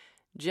need,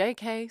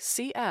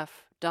 jkcf.org.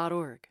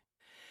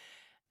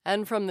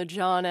 And from the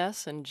John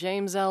S. and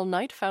James L.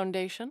 Knight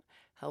Foundation,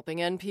 helping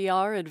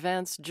NPR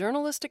advance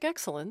journalistic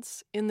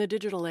excellence in the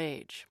digital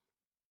age.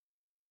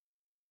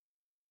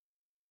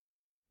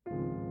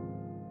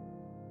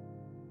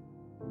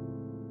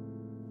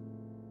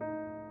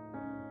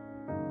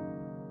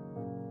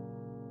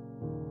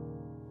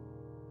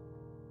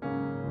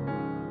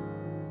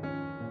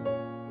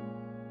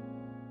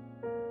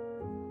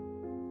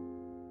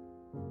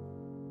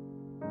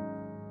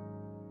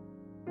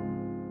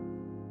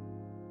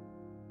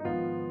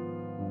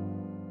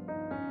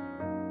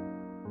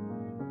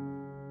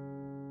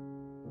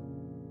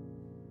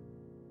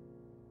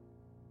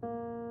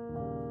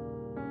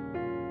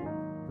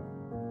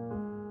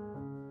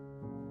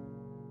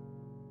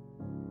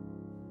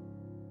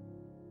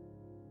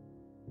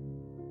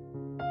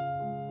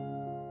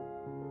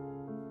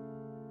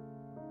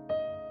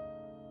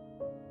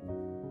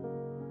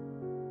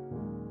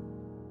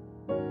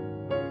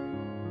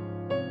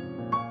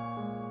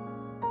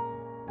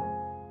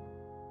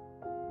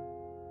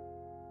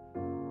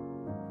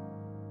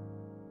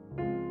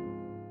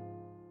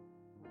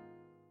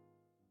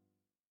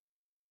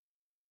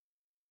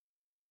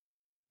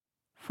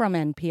 From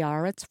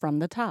NPR, it's From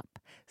the Top,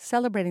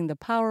 celebrating the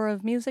power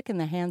of music in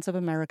the hands of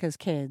America's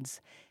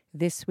kids.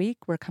 This week,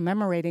 we're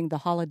commemorating the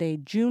holiday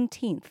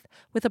Juneteenth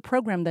with a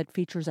program that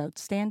features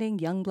outstanding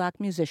young Black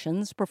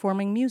musicians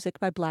performing music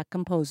by Black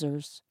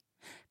composers.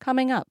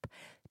 Coming up,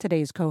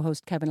 today's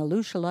co-host Kevin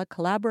Alushala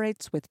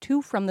collaborates with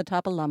two From the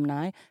Top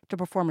alumni to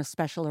perform a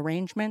special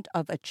arrangement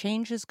of A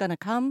Change Is Gonna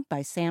Come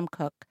by Sam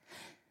Cooke.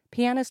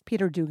 Pianist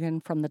Peter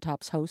Dugan, From the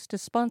Top's host,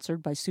 is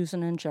sponsored by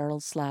Susan and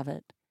Gerald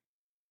Slavitt.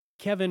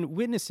 Kevin,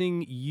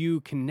 witnessing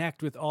you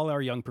connect with all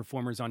our young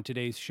performers on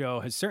today's show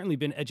has certainly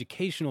been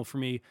educational for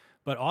me,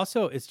 but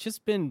also it's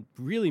just been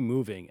really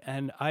moving,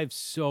 and I've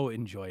so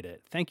enjoyed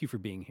it. Thank you for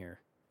being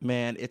here.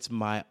 Man, it's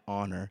my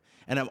honor.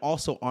 And I'm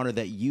also honored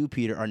that you,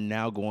 Peter, are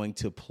now going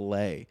to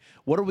play.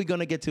 What are we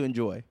going to get to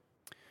enjoy?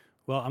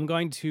 Well, I'm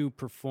going to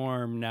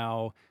perform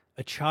now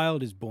A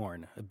Child is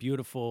Born, a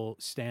beautiful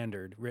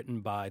standard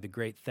written by the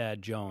great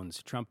Thad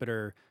Jones,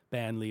 trumpeter,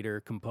 band leader,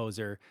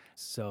 composer.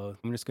 So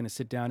I'm just going to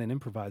sit down and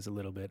improvise a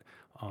little bit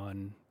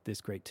on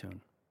this great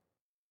tune.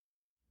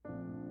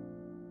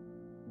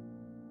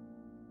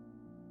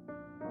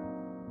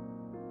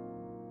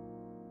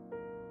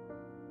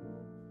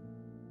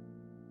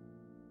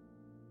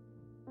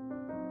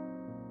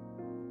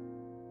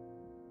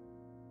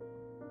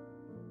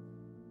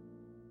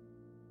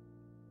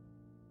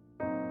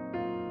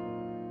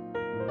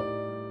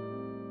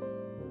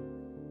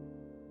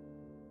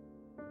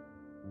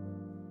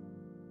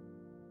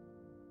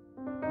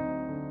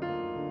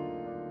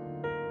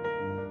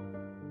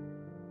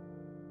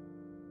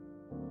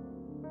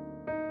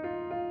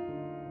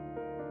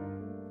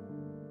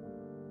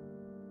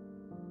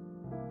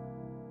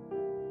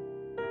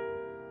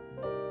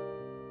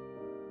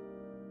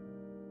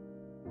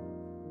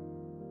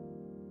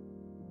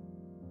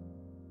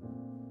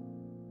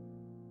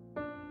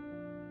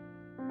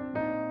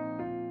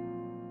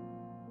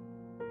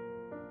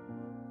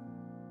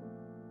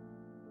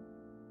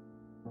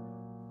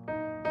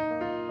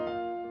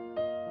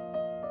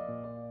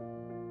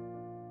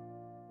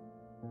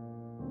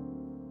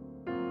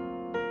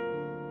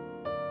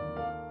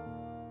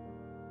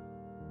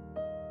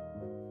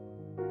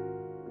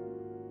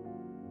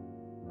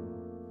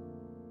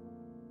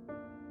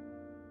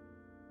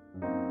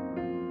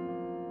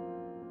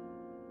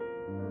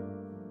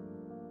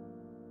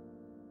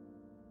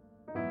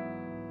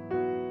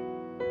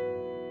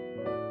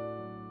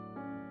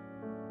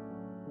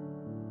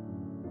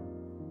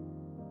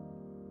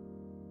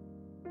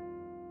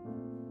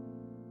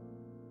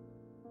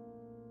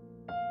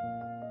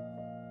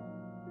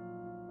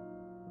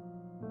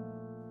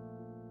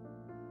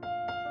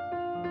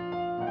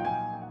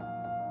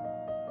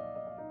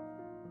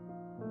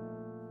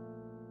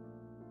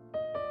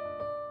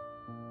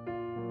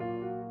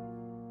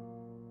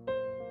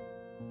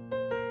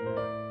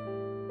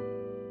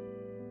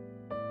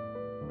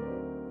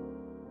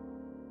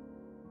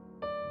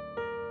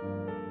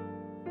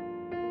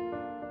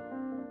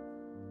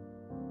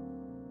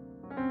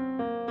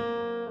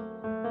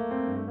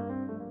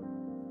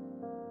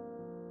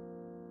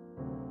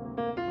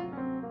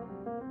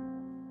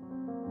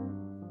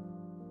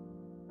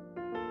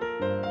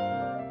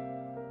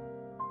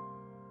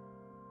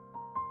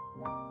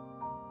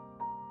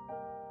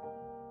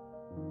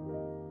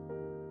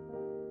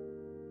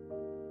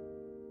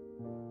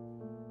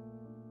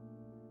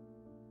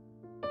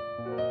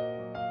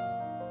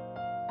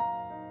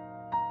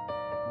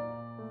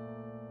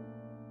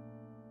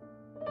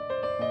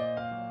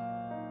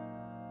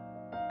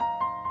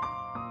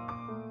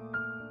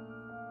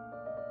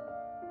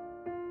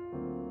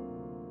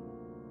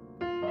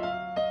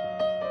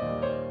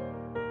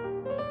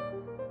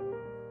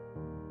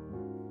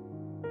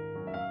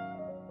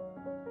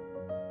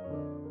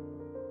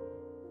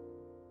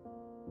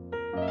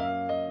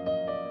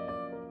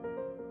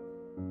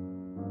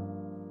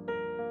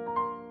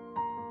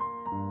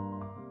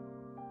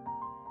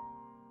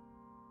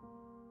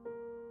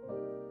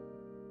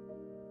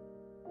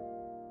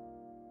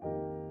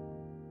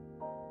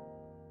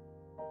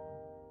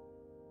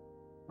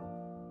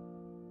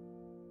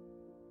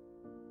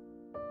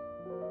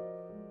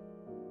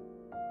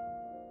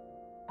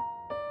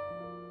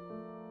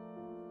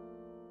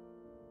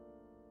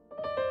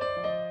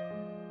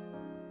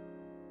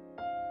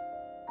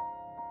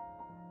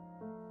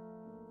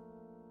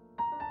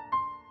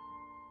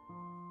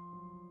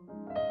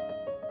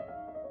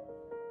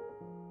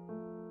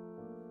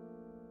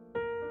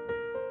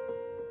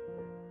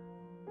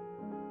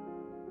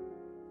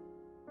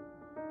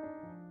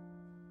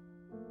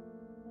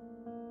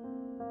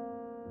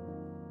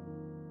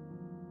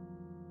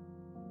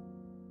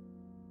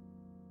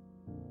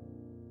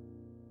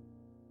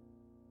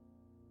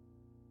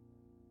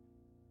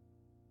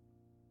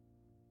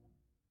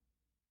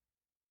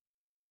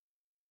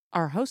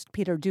 Our host,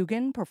 Peter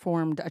Dugan,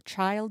 performed A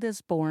Child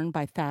is Born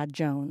by Thad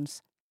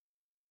Jones.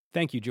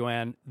 Thank you,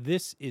 Joanne.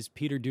 This is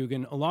Peter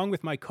Dugan, along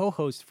with my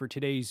co-host for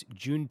today's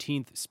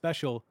Juneteenth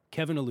special,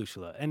 Kevin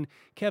Alushla. And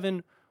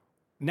Kevin,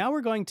 now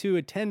we're going to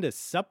attend a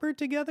supper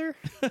together?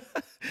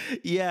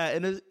 Yeah,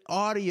 in an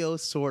audio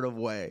sort of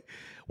way.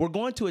 We're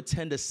going to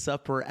attend a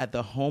supper at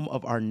the home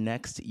of our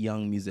next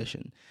young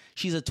musician.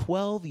 She's a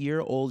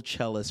 12-year-old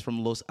cellist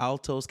from Los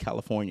Altos,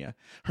 California.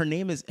 Her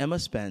name is Emma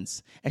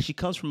Spence, and she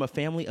comes from a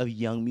family of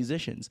young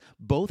musicians.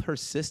 Both her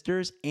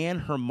sisters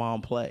and her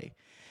mom play.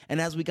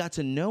 And as we got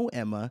to know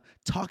Emma,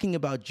 talking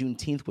about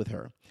Juneteenth with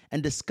her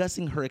and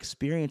discussing her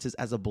experiences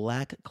as a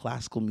Black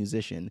classical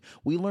musician,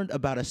 we learned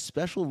about a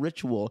special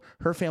ritual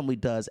her family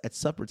does at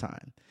supper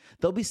time.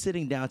 They'll be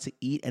sitting down to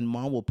eat, and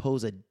Mom will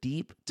pose a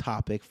deep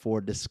topic for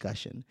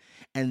discussion.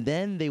 And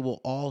then they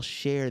will all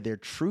share their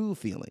true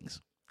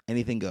feelings.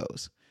 Anything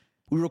goes.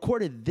 We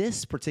recorded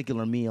this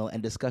particular meal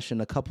and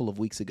discussion a couple of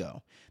weeks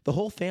ago. The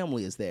whole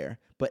family is there,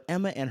 but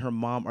Emma and her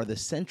mom are the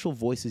central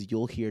voices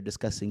you'll hear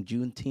discussing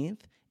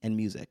Juneteenth and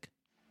music.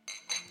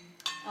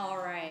 All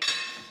right.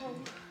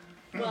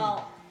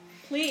 Well,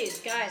 please,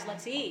 guys,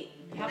 let's eat.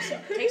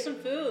 Take some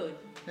food.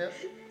 Yep.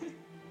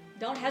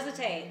 Don't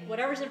hesitate.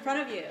 Whatever's in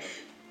front of you.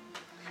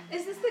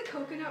 Is this the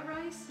coconut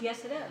rice?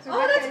 Yes, it is.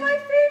 Oh, that's my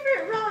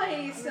favorite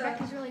rice.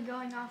 Rebecca's really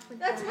going off with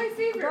That's that. my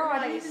favorite Girl,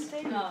 rice. I didn't even say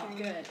anything. Oh,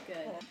 good.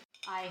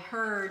 I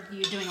heard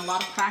you doing a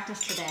lot of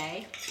practice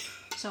today,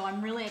 so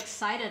I'm really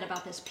excited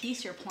about this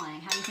piece you're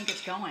playing. How do you think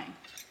it's going?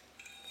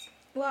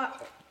 Well,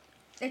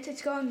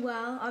 it's going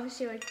well.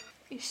 Obviously, like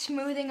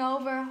smoothing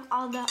over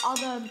all the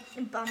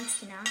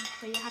bumps,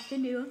 that you have to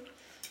do.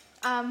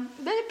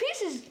 But the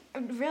piece is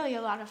really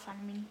a lot of fun.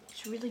 I mean,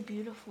 it's really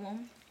beautiful.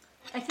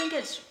 I think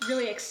it's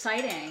really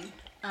exciting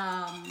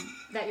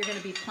that you're going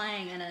to be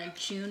playing in a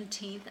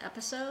Juneteenth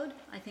episode.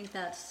 I think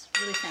that's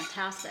really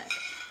fantastic.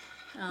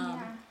 Yeah.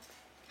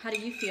 How do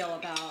you feel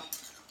about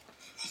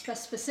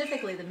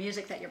specifically the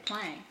music that you're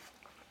playing?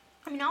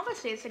 I mean,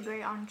 obviously, it's a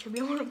great honor to be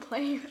able to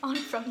play on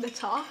From the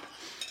Top,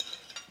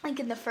 like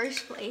in the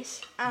first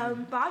place.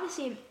 But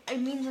obviously, it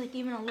means like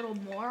even a little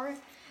more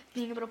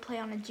being able to play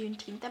on a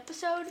Juneteenth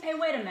episode. Hey,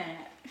 wait a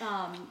minute.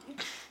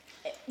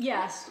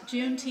 Yes,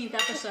 Juneteenth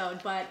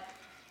episode, but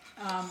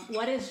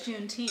what is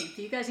Juneteenth?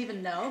 Do you guys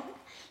even know?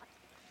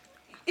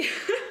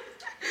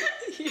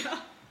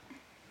 Yeah.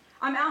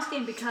 I'm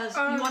asking because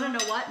you want to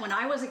know what? When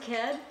I was a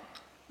kid,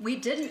 we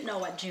didn't know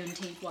what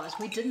Juneteenth was.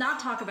 We did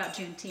not talk about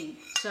Juneteenth.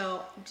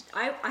 So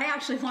I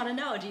actually want to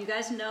know. Do you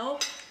guys know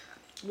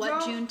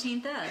what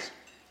Juneteenth is?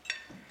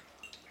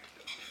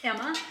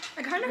 Emma?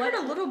 I kind of heard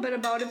a little bit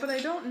about it, but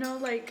I don't know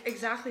like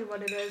exactly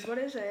what it is. What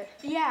is it?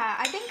 Yeah,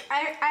 I think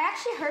I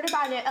actually heard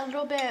about it a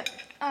little bit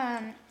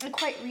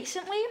quite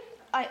recently.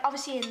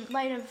 Obviously, in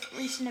light of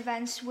recent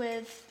events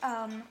with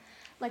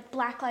like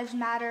Black Lives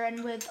Matter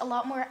and with a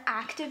lot more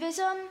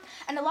activism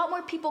and a lot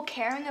more people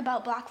caring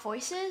about Black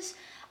voices,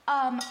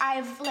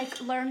 I've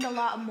like learned a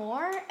lot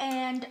more,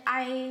 and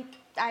I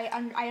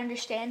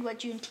understand what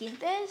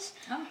Juneteenth is.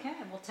 Okay,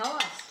 well tell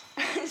us.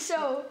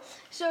 So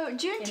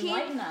Juneteenth.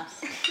 Enlighten us.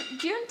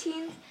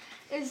 Juneteenth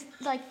is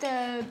like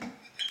the,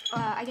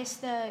 I guess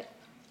the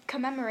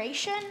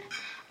commemoration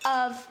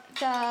of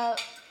the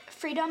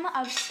freedom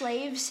of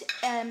slaves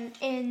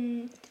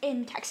in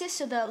Texas.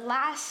 So the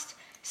last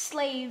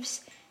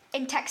slaves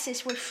in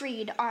Texas were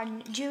freed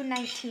on June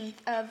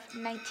 19th of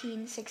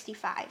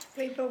 1965.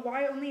 Wait, but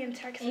why only in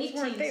Texas?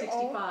 Weren't they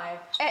all?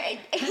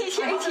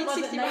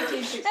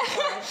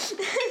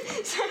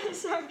 1865.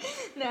 sorry.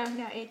 No,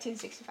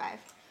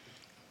 1865.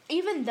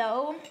 Even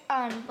though,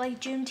 like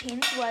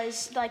Juneteenth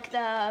was like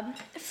the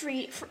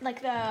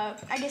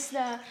I guess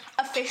the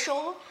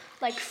official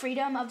like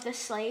freedom of the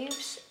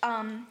slaves.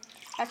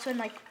 That's when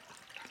like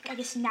I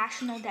guess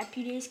national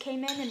deputies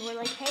came in and were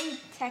like, "Hey,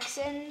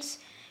 Texans,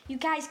 you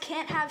guys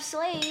can't have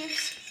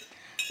slaves."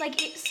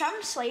 Like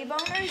some slave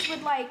owners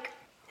would like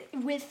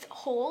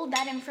withhold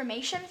that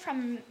information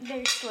from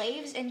their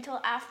slaves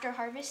until after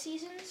harvest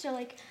season. So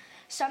like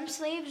some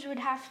slaves would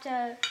have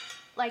to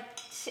like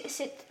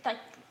sit like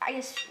I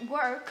guess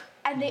work,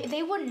 and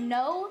they wouldn't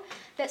know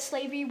that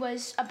slavery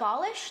was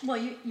abolished. Well,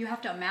 you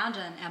have to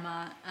imagine,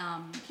 Emma,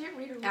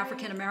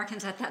 African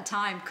Americans at that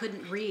time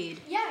couldn't read.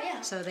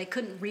 Yeah. So they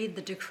couldn't read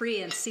the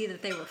decree and see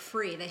that they were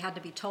free. They had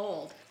to be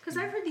told. Because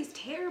I've heard these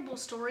terrible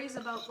stories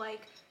about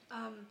like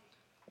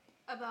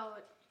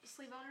about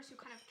slave owners who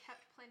kind of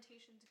kept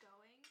plantations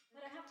going.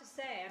 But I have to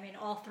say, I mean,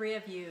 all three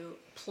of you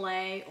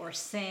play or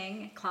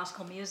sing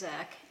classical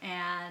music,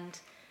 and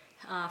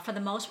for the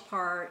most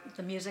part,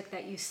 the music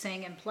that you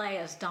sing and play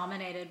is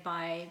dominated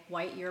by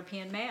white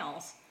European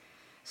males.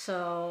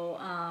 So,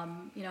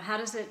 how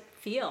does it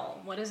feel?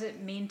 What does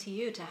it mean to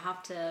you to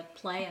have to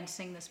play and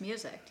sing this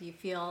music? Do you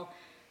feel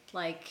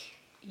like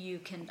you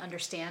can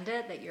understand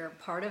it, that you're a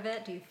part of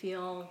it? Do you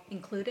feel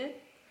included?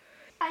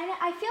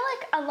 I feel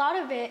like a lot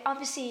of it,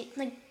 obviously,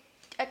 like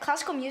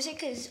classical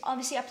music is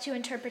obviously up to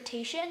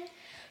interpretation.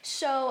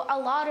 So a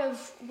lot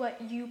of what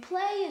you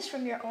play is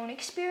from your own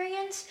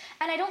experience,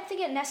 and I don't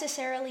think it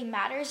necessarily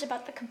matters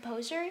about the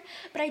composer,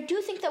 but I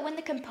do think that when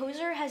the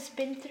composer has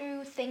been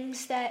through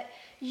things that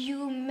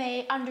you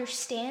may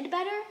understand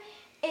better,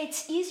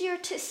 it's easier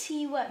to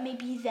see what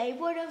maybe they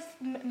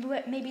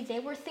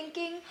were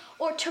thinking,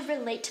 or to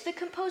relate to the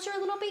composer a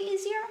little bit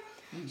easier.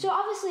 So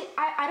obviously,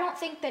 I don't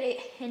think that it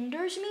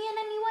hinders me in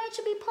any way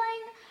to be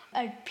playing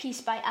a piece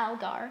by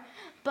Algar,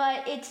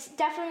 but it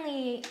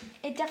definitely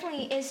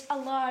is a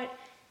lot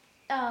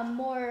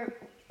more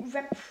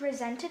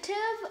representative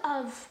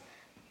of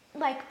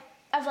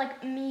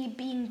me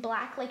being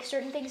Black. Like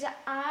certain things that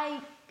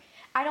I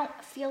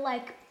don't feel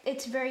like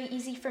it's very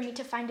easy for me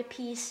to find a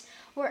piece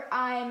where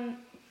I'm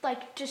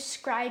like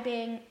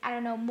describing, I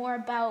don't know, more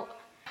about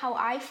how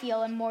I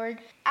feel and more.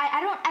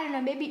 I don't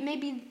know. Maybe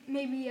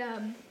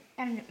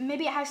I don't know,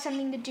 maybe it has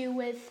something to do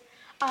with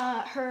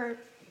her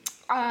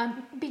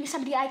being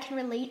somebody I can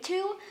relate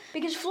to.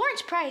 Because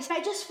Florence Price,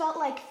 I just felt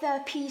like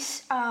the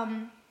piece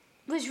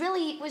was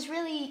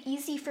really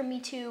easy for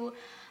me to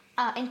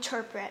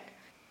interpret.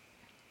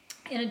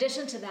 In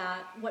addition to that,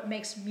 what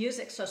makes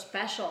music so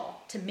special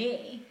to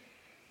me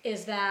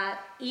is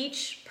that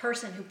each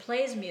person who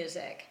plays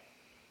music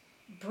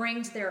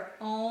brings their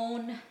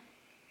own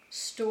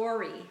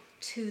story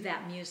to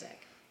that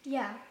music.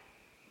 Yeah.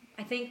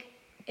 I think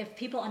if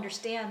people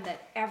understand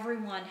that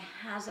everyone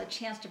has a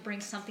chance to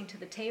bring something to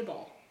the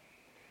table,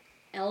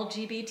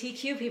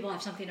 LGBTQ people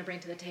have something to bring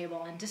to the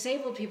table, and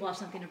disabled people have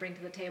something to bring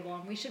to the table,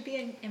 and we should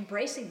be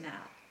embracing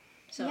that.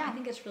 So yeah. I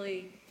think it's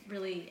really,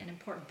 really an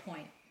important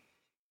point.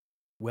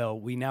 Well,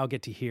 we now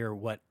get to hear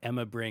what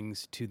Emma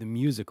brings to the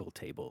musical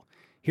table.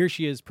 Here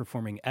she is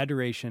performing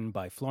Adoration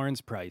by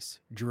Florence Price.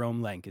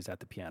 Jerome Lenk is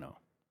at the piano.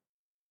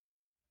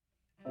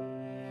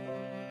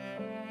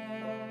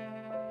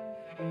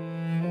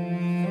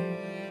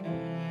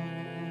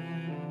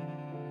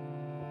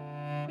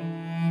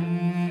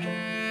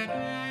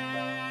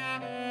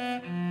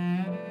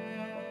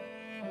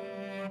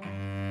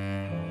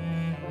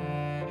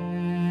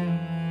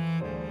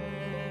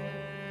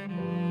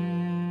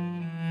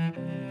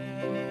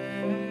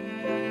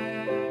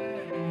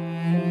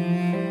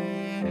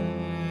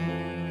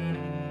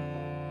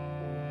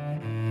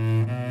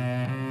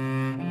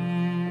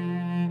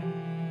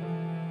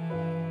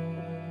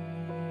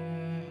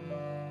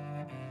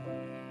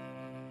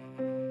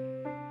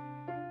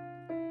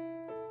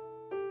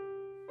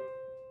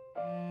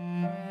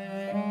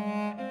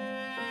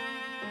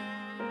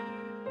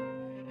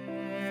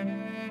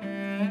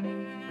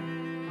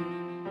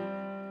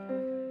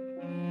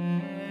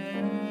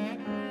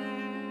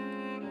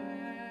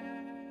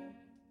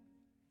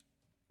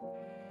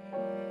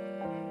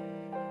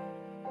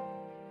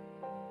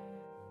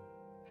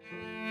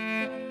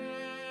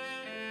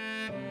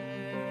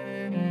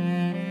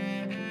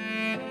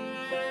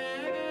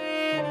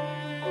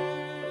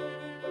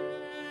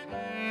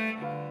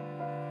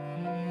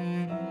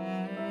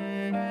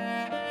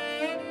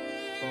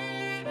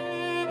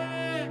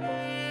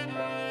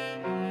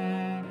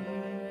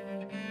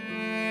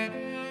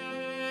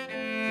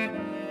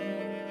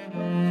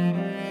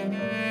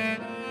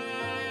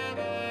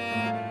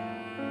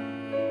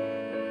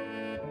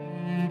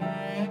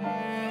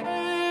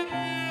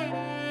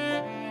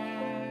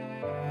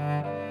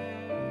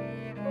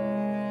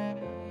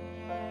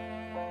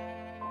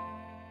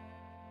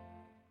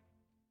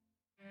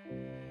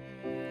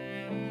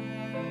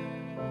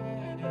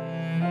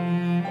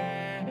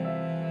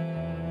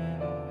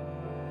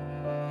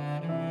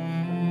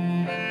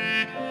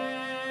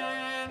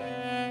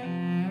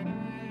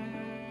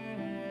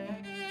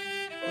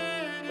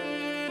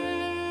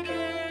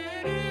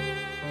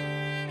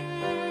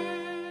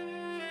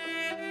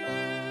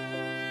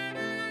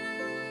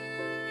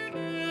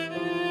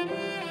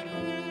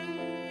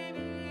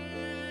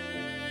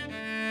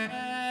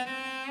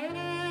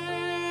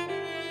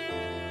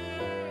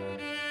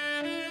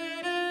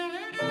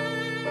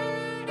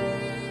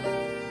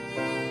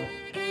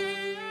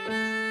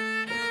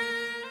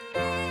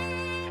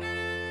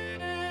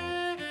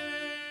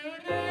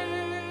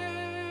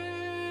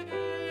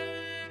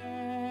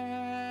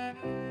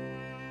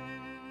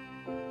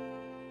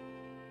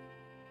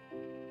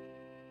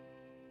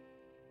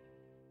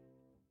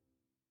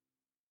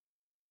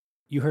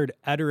 You heard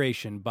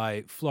Adoration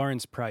by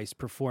Florence Price,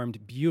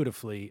 performed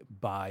beautifully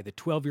by the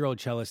 12-year-old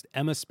cellist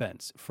Emma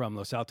Spence from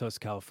Los Altos,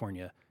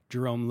 California.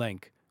 Jerome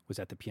Lenk was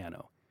at the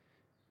piano.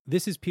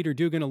 This is Peter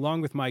Dugan,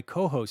 along with my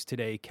co-host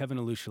today, Kevin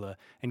Alushila.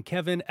 And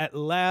Kevin, at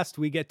last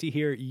we get to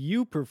hear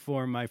you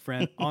perform, my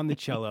friend, on the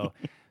cello.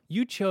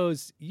 You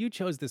chose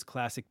this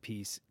classic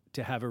piece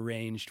to have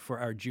arranged for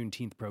our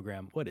Juneteenth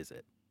program. What is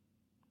it?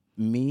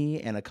 Me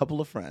and a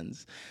couple of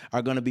friends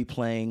are going to be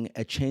playing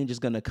A Change Is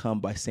Going to Come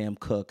by Sam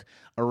Cooke,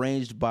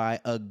 arranged by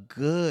a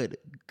good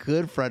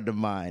friend of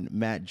mine,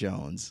 Matt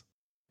Jones.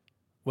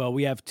 Well,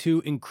 we have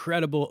two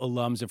incredible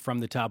alums of From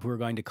the Top who are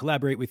going to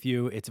collaborate with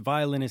you. It's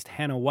violinist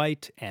Hannah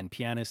White and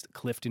pianist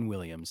Clifton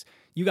Williams.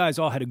 You guys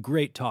all had a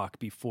great talk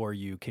before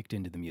you kicked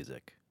into the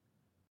music.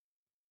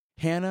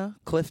 Hannah,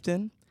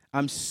 Clifton,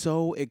 I'm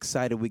so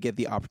excited we get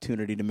the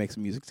opportunity to make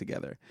some music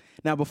together.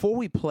 Now, before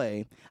we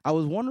play, I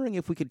was wondering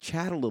if we could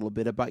chat a little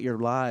bit about your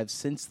lives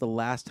since the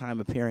last time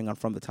appearing on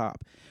From the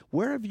Top.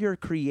 Where have your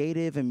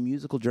creative and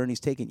musical journeys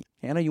taken you?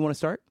 Hannah, you want to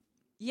start?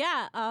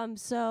 Yeah,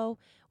 so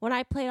when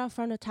I played on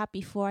From the Top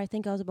before, I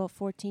think I was about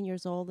 14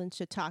 years old in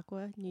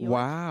Chautauqua, New York.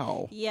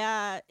 Wow.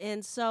 Yeah,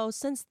 and so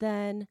since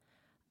then,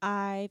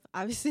 I've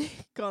obviously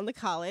gone to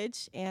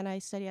college, and I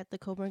study at the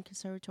Coburn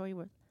Conservatory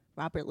with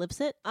Robert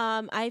Lipset.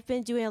 I've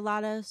been doing a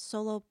lot of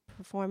solo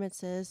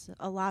performances,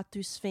 a lot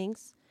through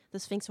Sphinx, the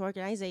Sphinx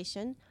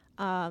organization.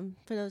 For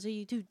those of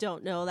you who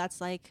don't know,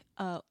 that's like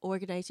an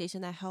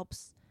organization that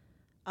helps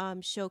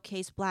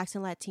showcase Blacks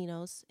and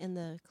Latinos in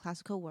the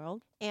classical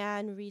world.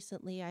 And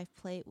recently I've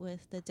played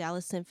with the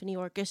Dallas Symphony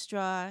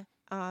Orchestra,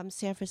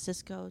 San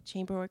Francisco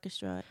Chamber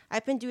Orchestra.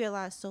 I've been doing a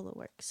lot of solo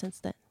work since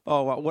then.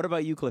 Oh, wow. What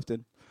about you,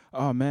 Clifton?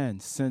 Oh, man,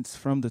 since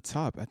From the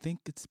Top, I think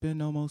it's been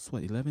almost,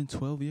 11,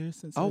 12 years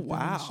since I've been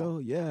on the show.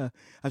 Yeah.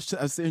 I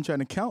was sitting trying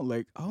to count,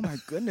 like, oh, my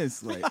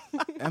goodness, like,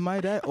 am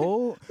I that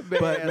old?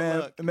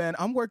 Man,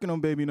 I'm working on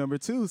baby number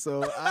 2,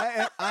 so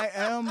I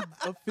am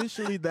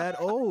officially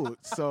that old.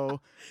 So,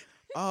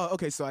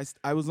 okay, so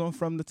I was on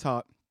From the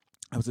Top.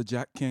 I was a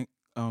Jack Kent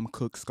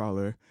Cooke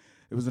scholar.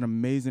 It was an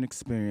amazing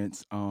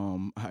experience.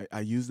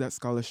 I used that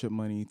scholarship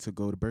money to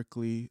go to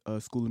Berklee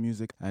School of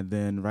Music, and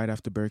then right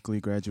after Berklee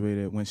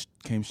graduated,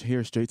 came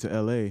here straight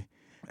to LA.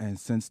 And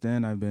since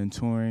then, I've been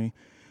touring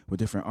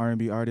with different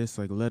R&B artists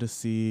like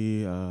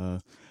Lettucey.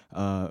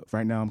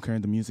 Right now, I'm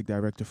currently the music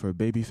director for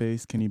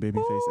Babyface, Kenny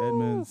Babyface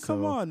Edmonds.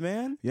 Come on,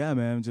 man. Yeah,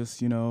 man.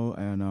 Just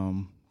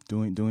and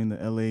doing the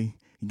LA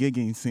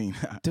gigging scene.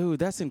 Dude,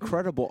 that's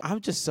incredible.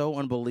 I'm just so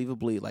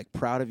unbelievably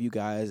proud of you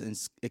guys and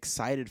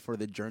excited for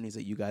the journeys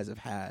that you guys have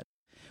had.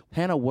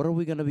 Hannah, what are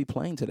we going to be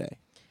playing today?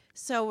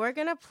 So we're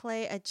going to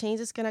play A Change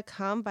Is Gonna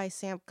Come by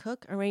Sam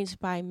Cooke, arranged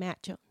by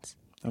Matt Jones.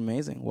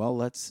 Amazing. Well,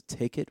 let's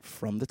take it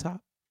from the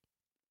top.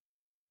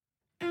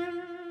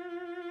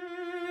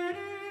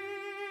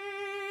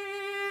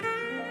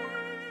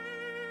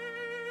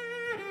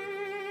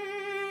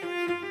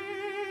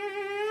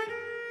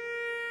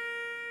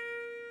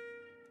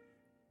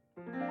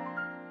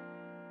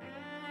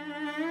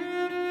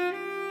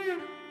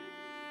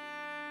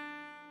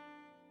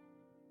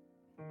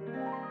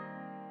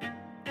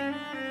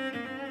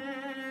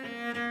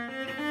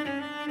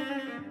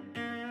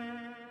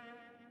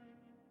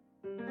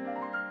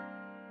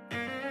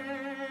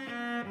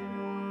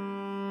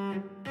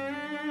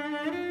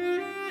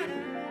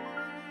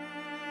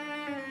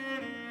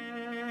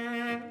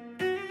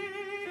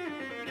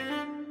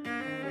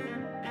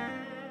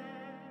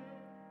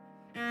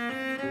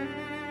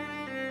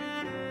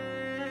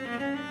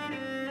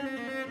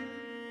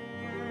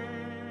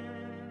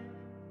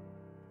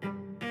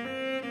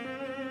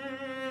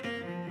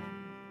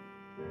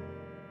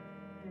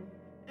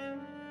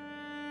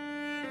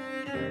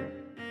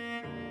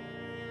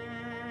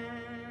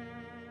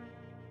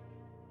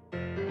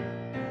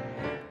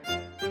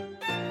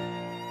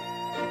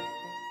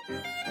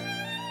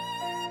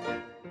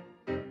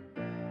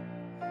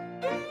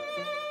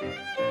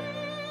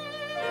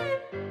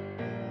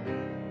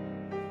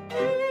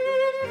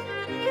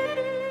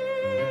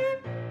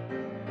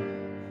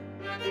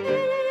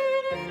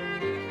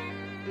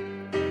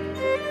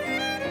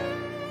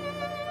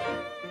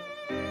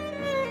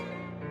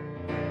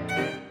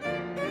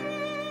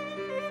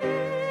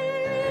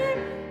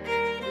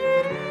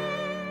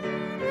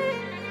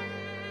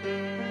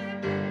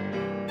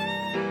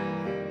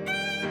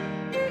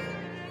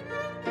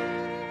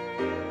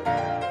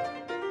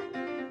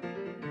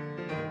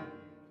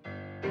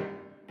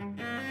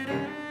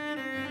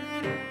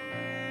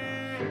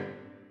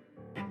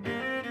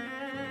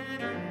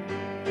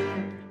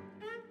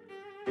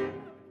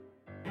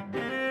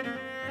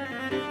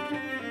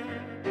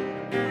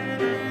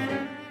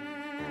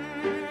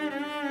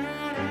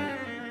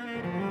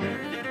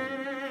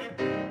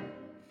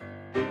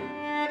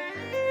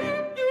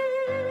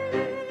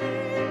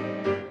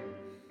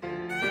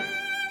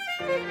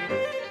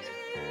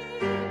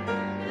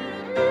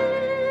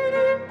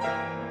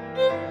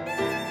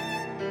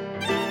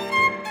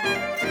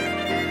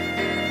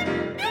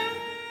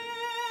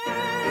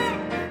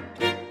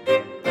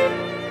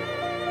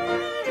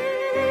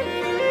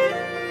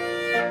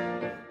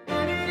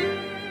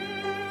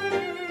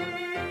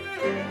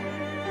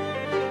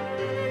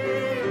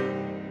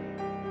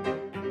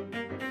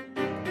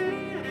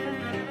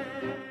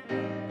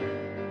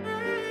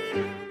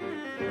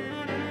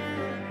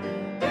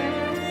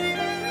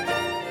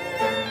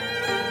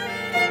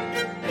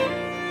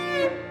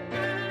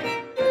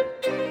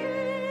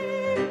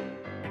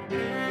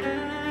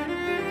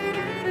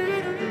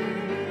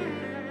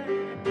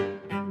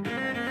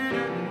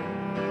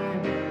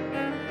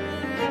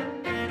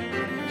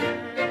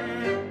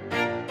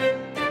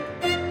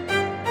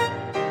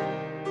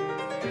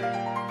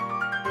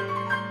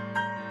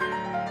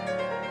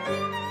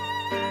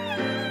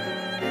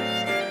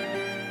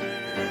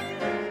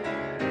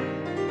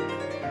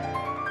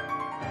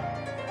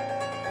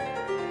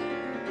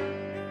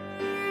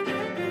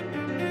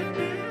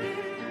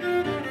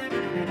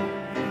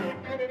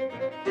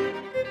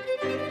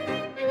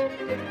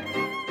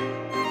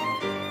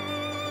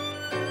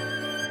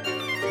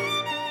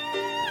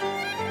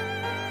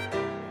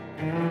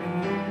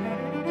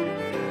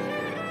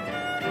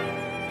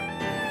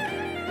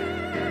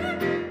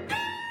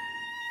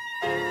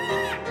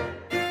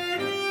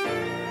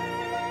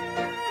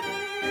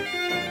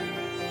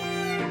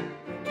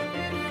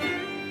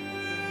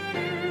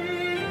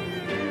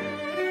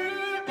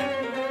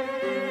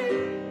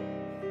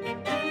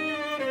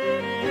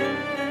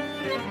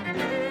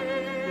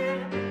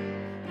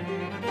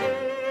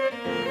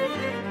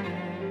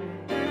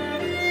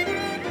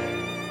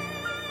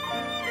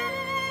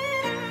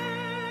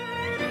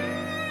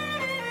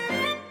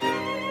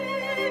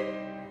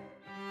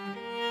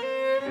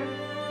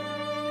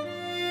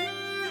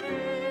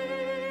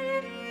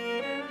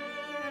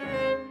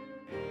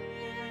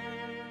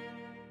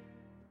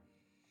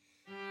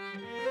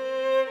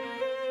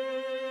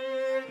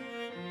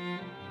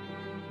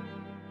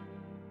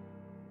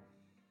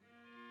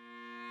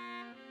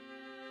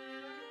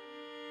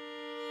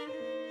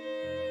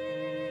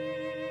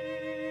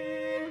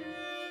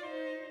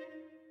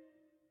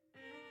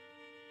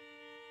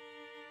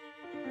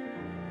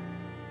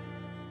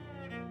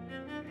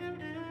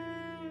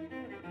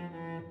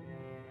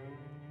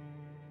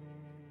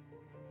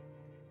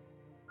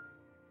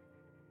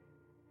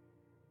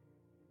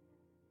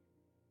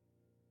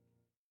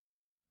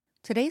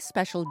 Today's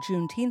special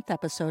Juneteenth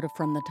episode of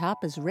From the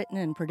Top is written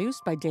and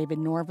produced by David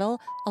Norville,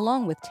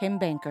 along with Tim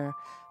Banker.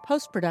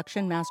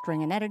 Post-production,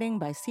 mastering, and editing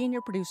by senior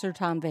producer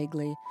Tom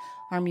Vagley.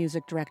 Our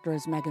music director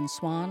is Megan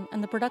Swan,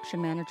 and the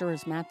production manager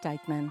is Matt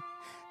Dykman.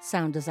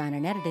 Sound design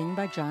and editing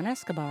by John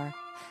Escobar.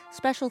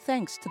 Special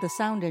thanks to the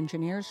sound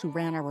engineers who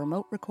ran our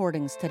remote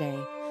recordings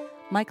today.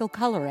 Michael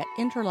Culler at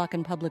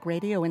Interlochen Public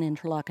Radio in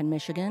Interlochen,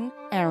 Michigan.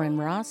 Aaron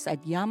Ross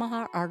at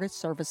Yamaha Artist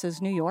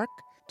Services, New York.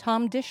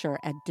 Tom Disher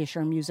at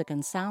Disher Music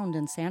and Sound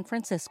in San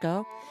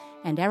Francisco,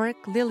 and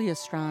Eric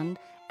Liljestrand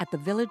at the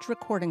Village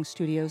Recording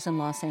Studios in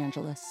Los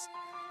Angeles.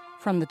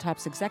 From the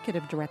Top's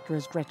executive director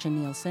is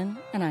Gretchen Nielsen,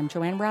 and I'm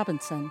Joanne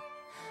Robinson.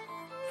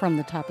 From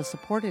the Top is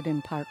supported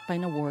in part by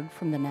an award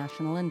from the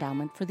National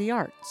Endowment for the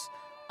Arts,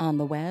 on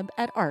the web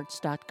at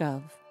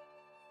arts.gov.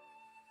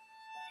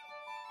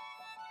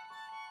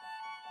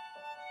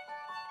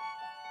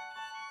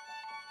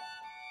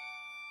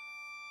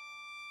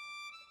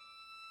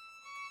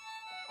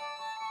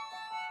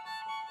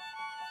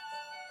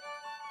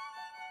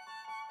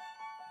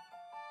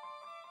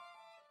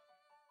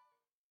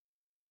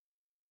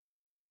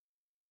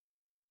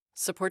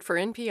 Support for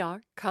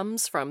NPR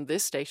comes from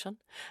this station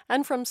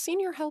and from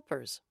Senior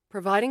Helpers,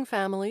 providing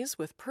families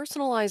with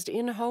personalized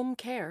in-home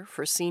care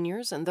for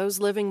seniors and those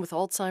living with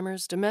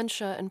Alzheimer's,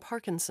 dementia, and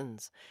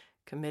Parkinson's,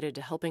 committed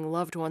to helping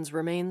loved ones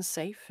remain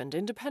safe and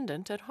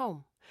independent at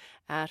home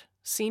at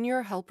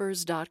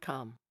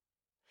seniorhelpers.com.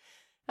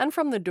 And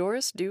from the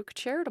Doris Duke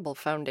Charitable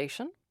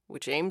Foundation,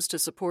 which aims to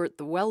support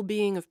the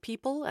well-being of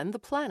people and the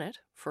planet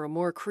for a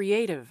more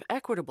creative,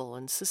 equitable,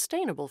 and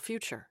sustainable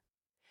future.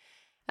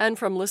 And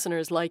from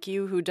listeners like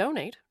you who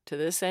donate to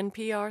this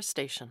NPR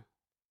station.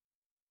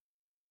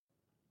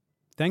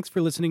 Thanks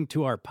for listening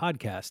to our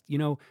podcast. You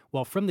know,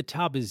 while From the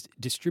Top is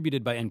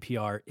distributed by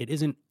NPR, it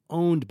isn't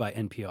owned by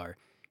NPR.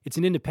 It's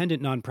an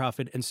independent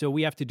nonprofit, and so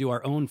we have to do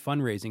our own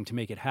fundraising to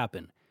make it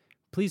happen.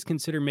 Please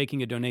consider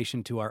making a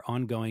donation to our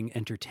ongoing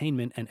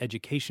entertainment and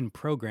education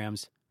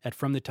programs at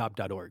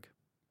fromthetop.org.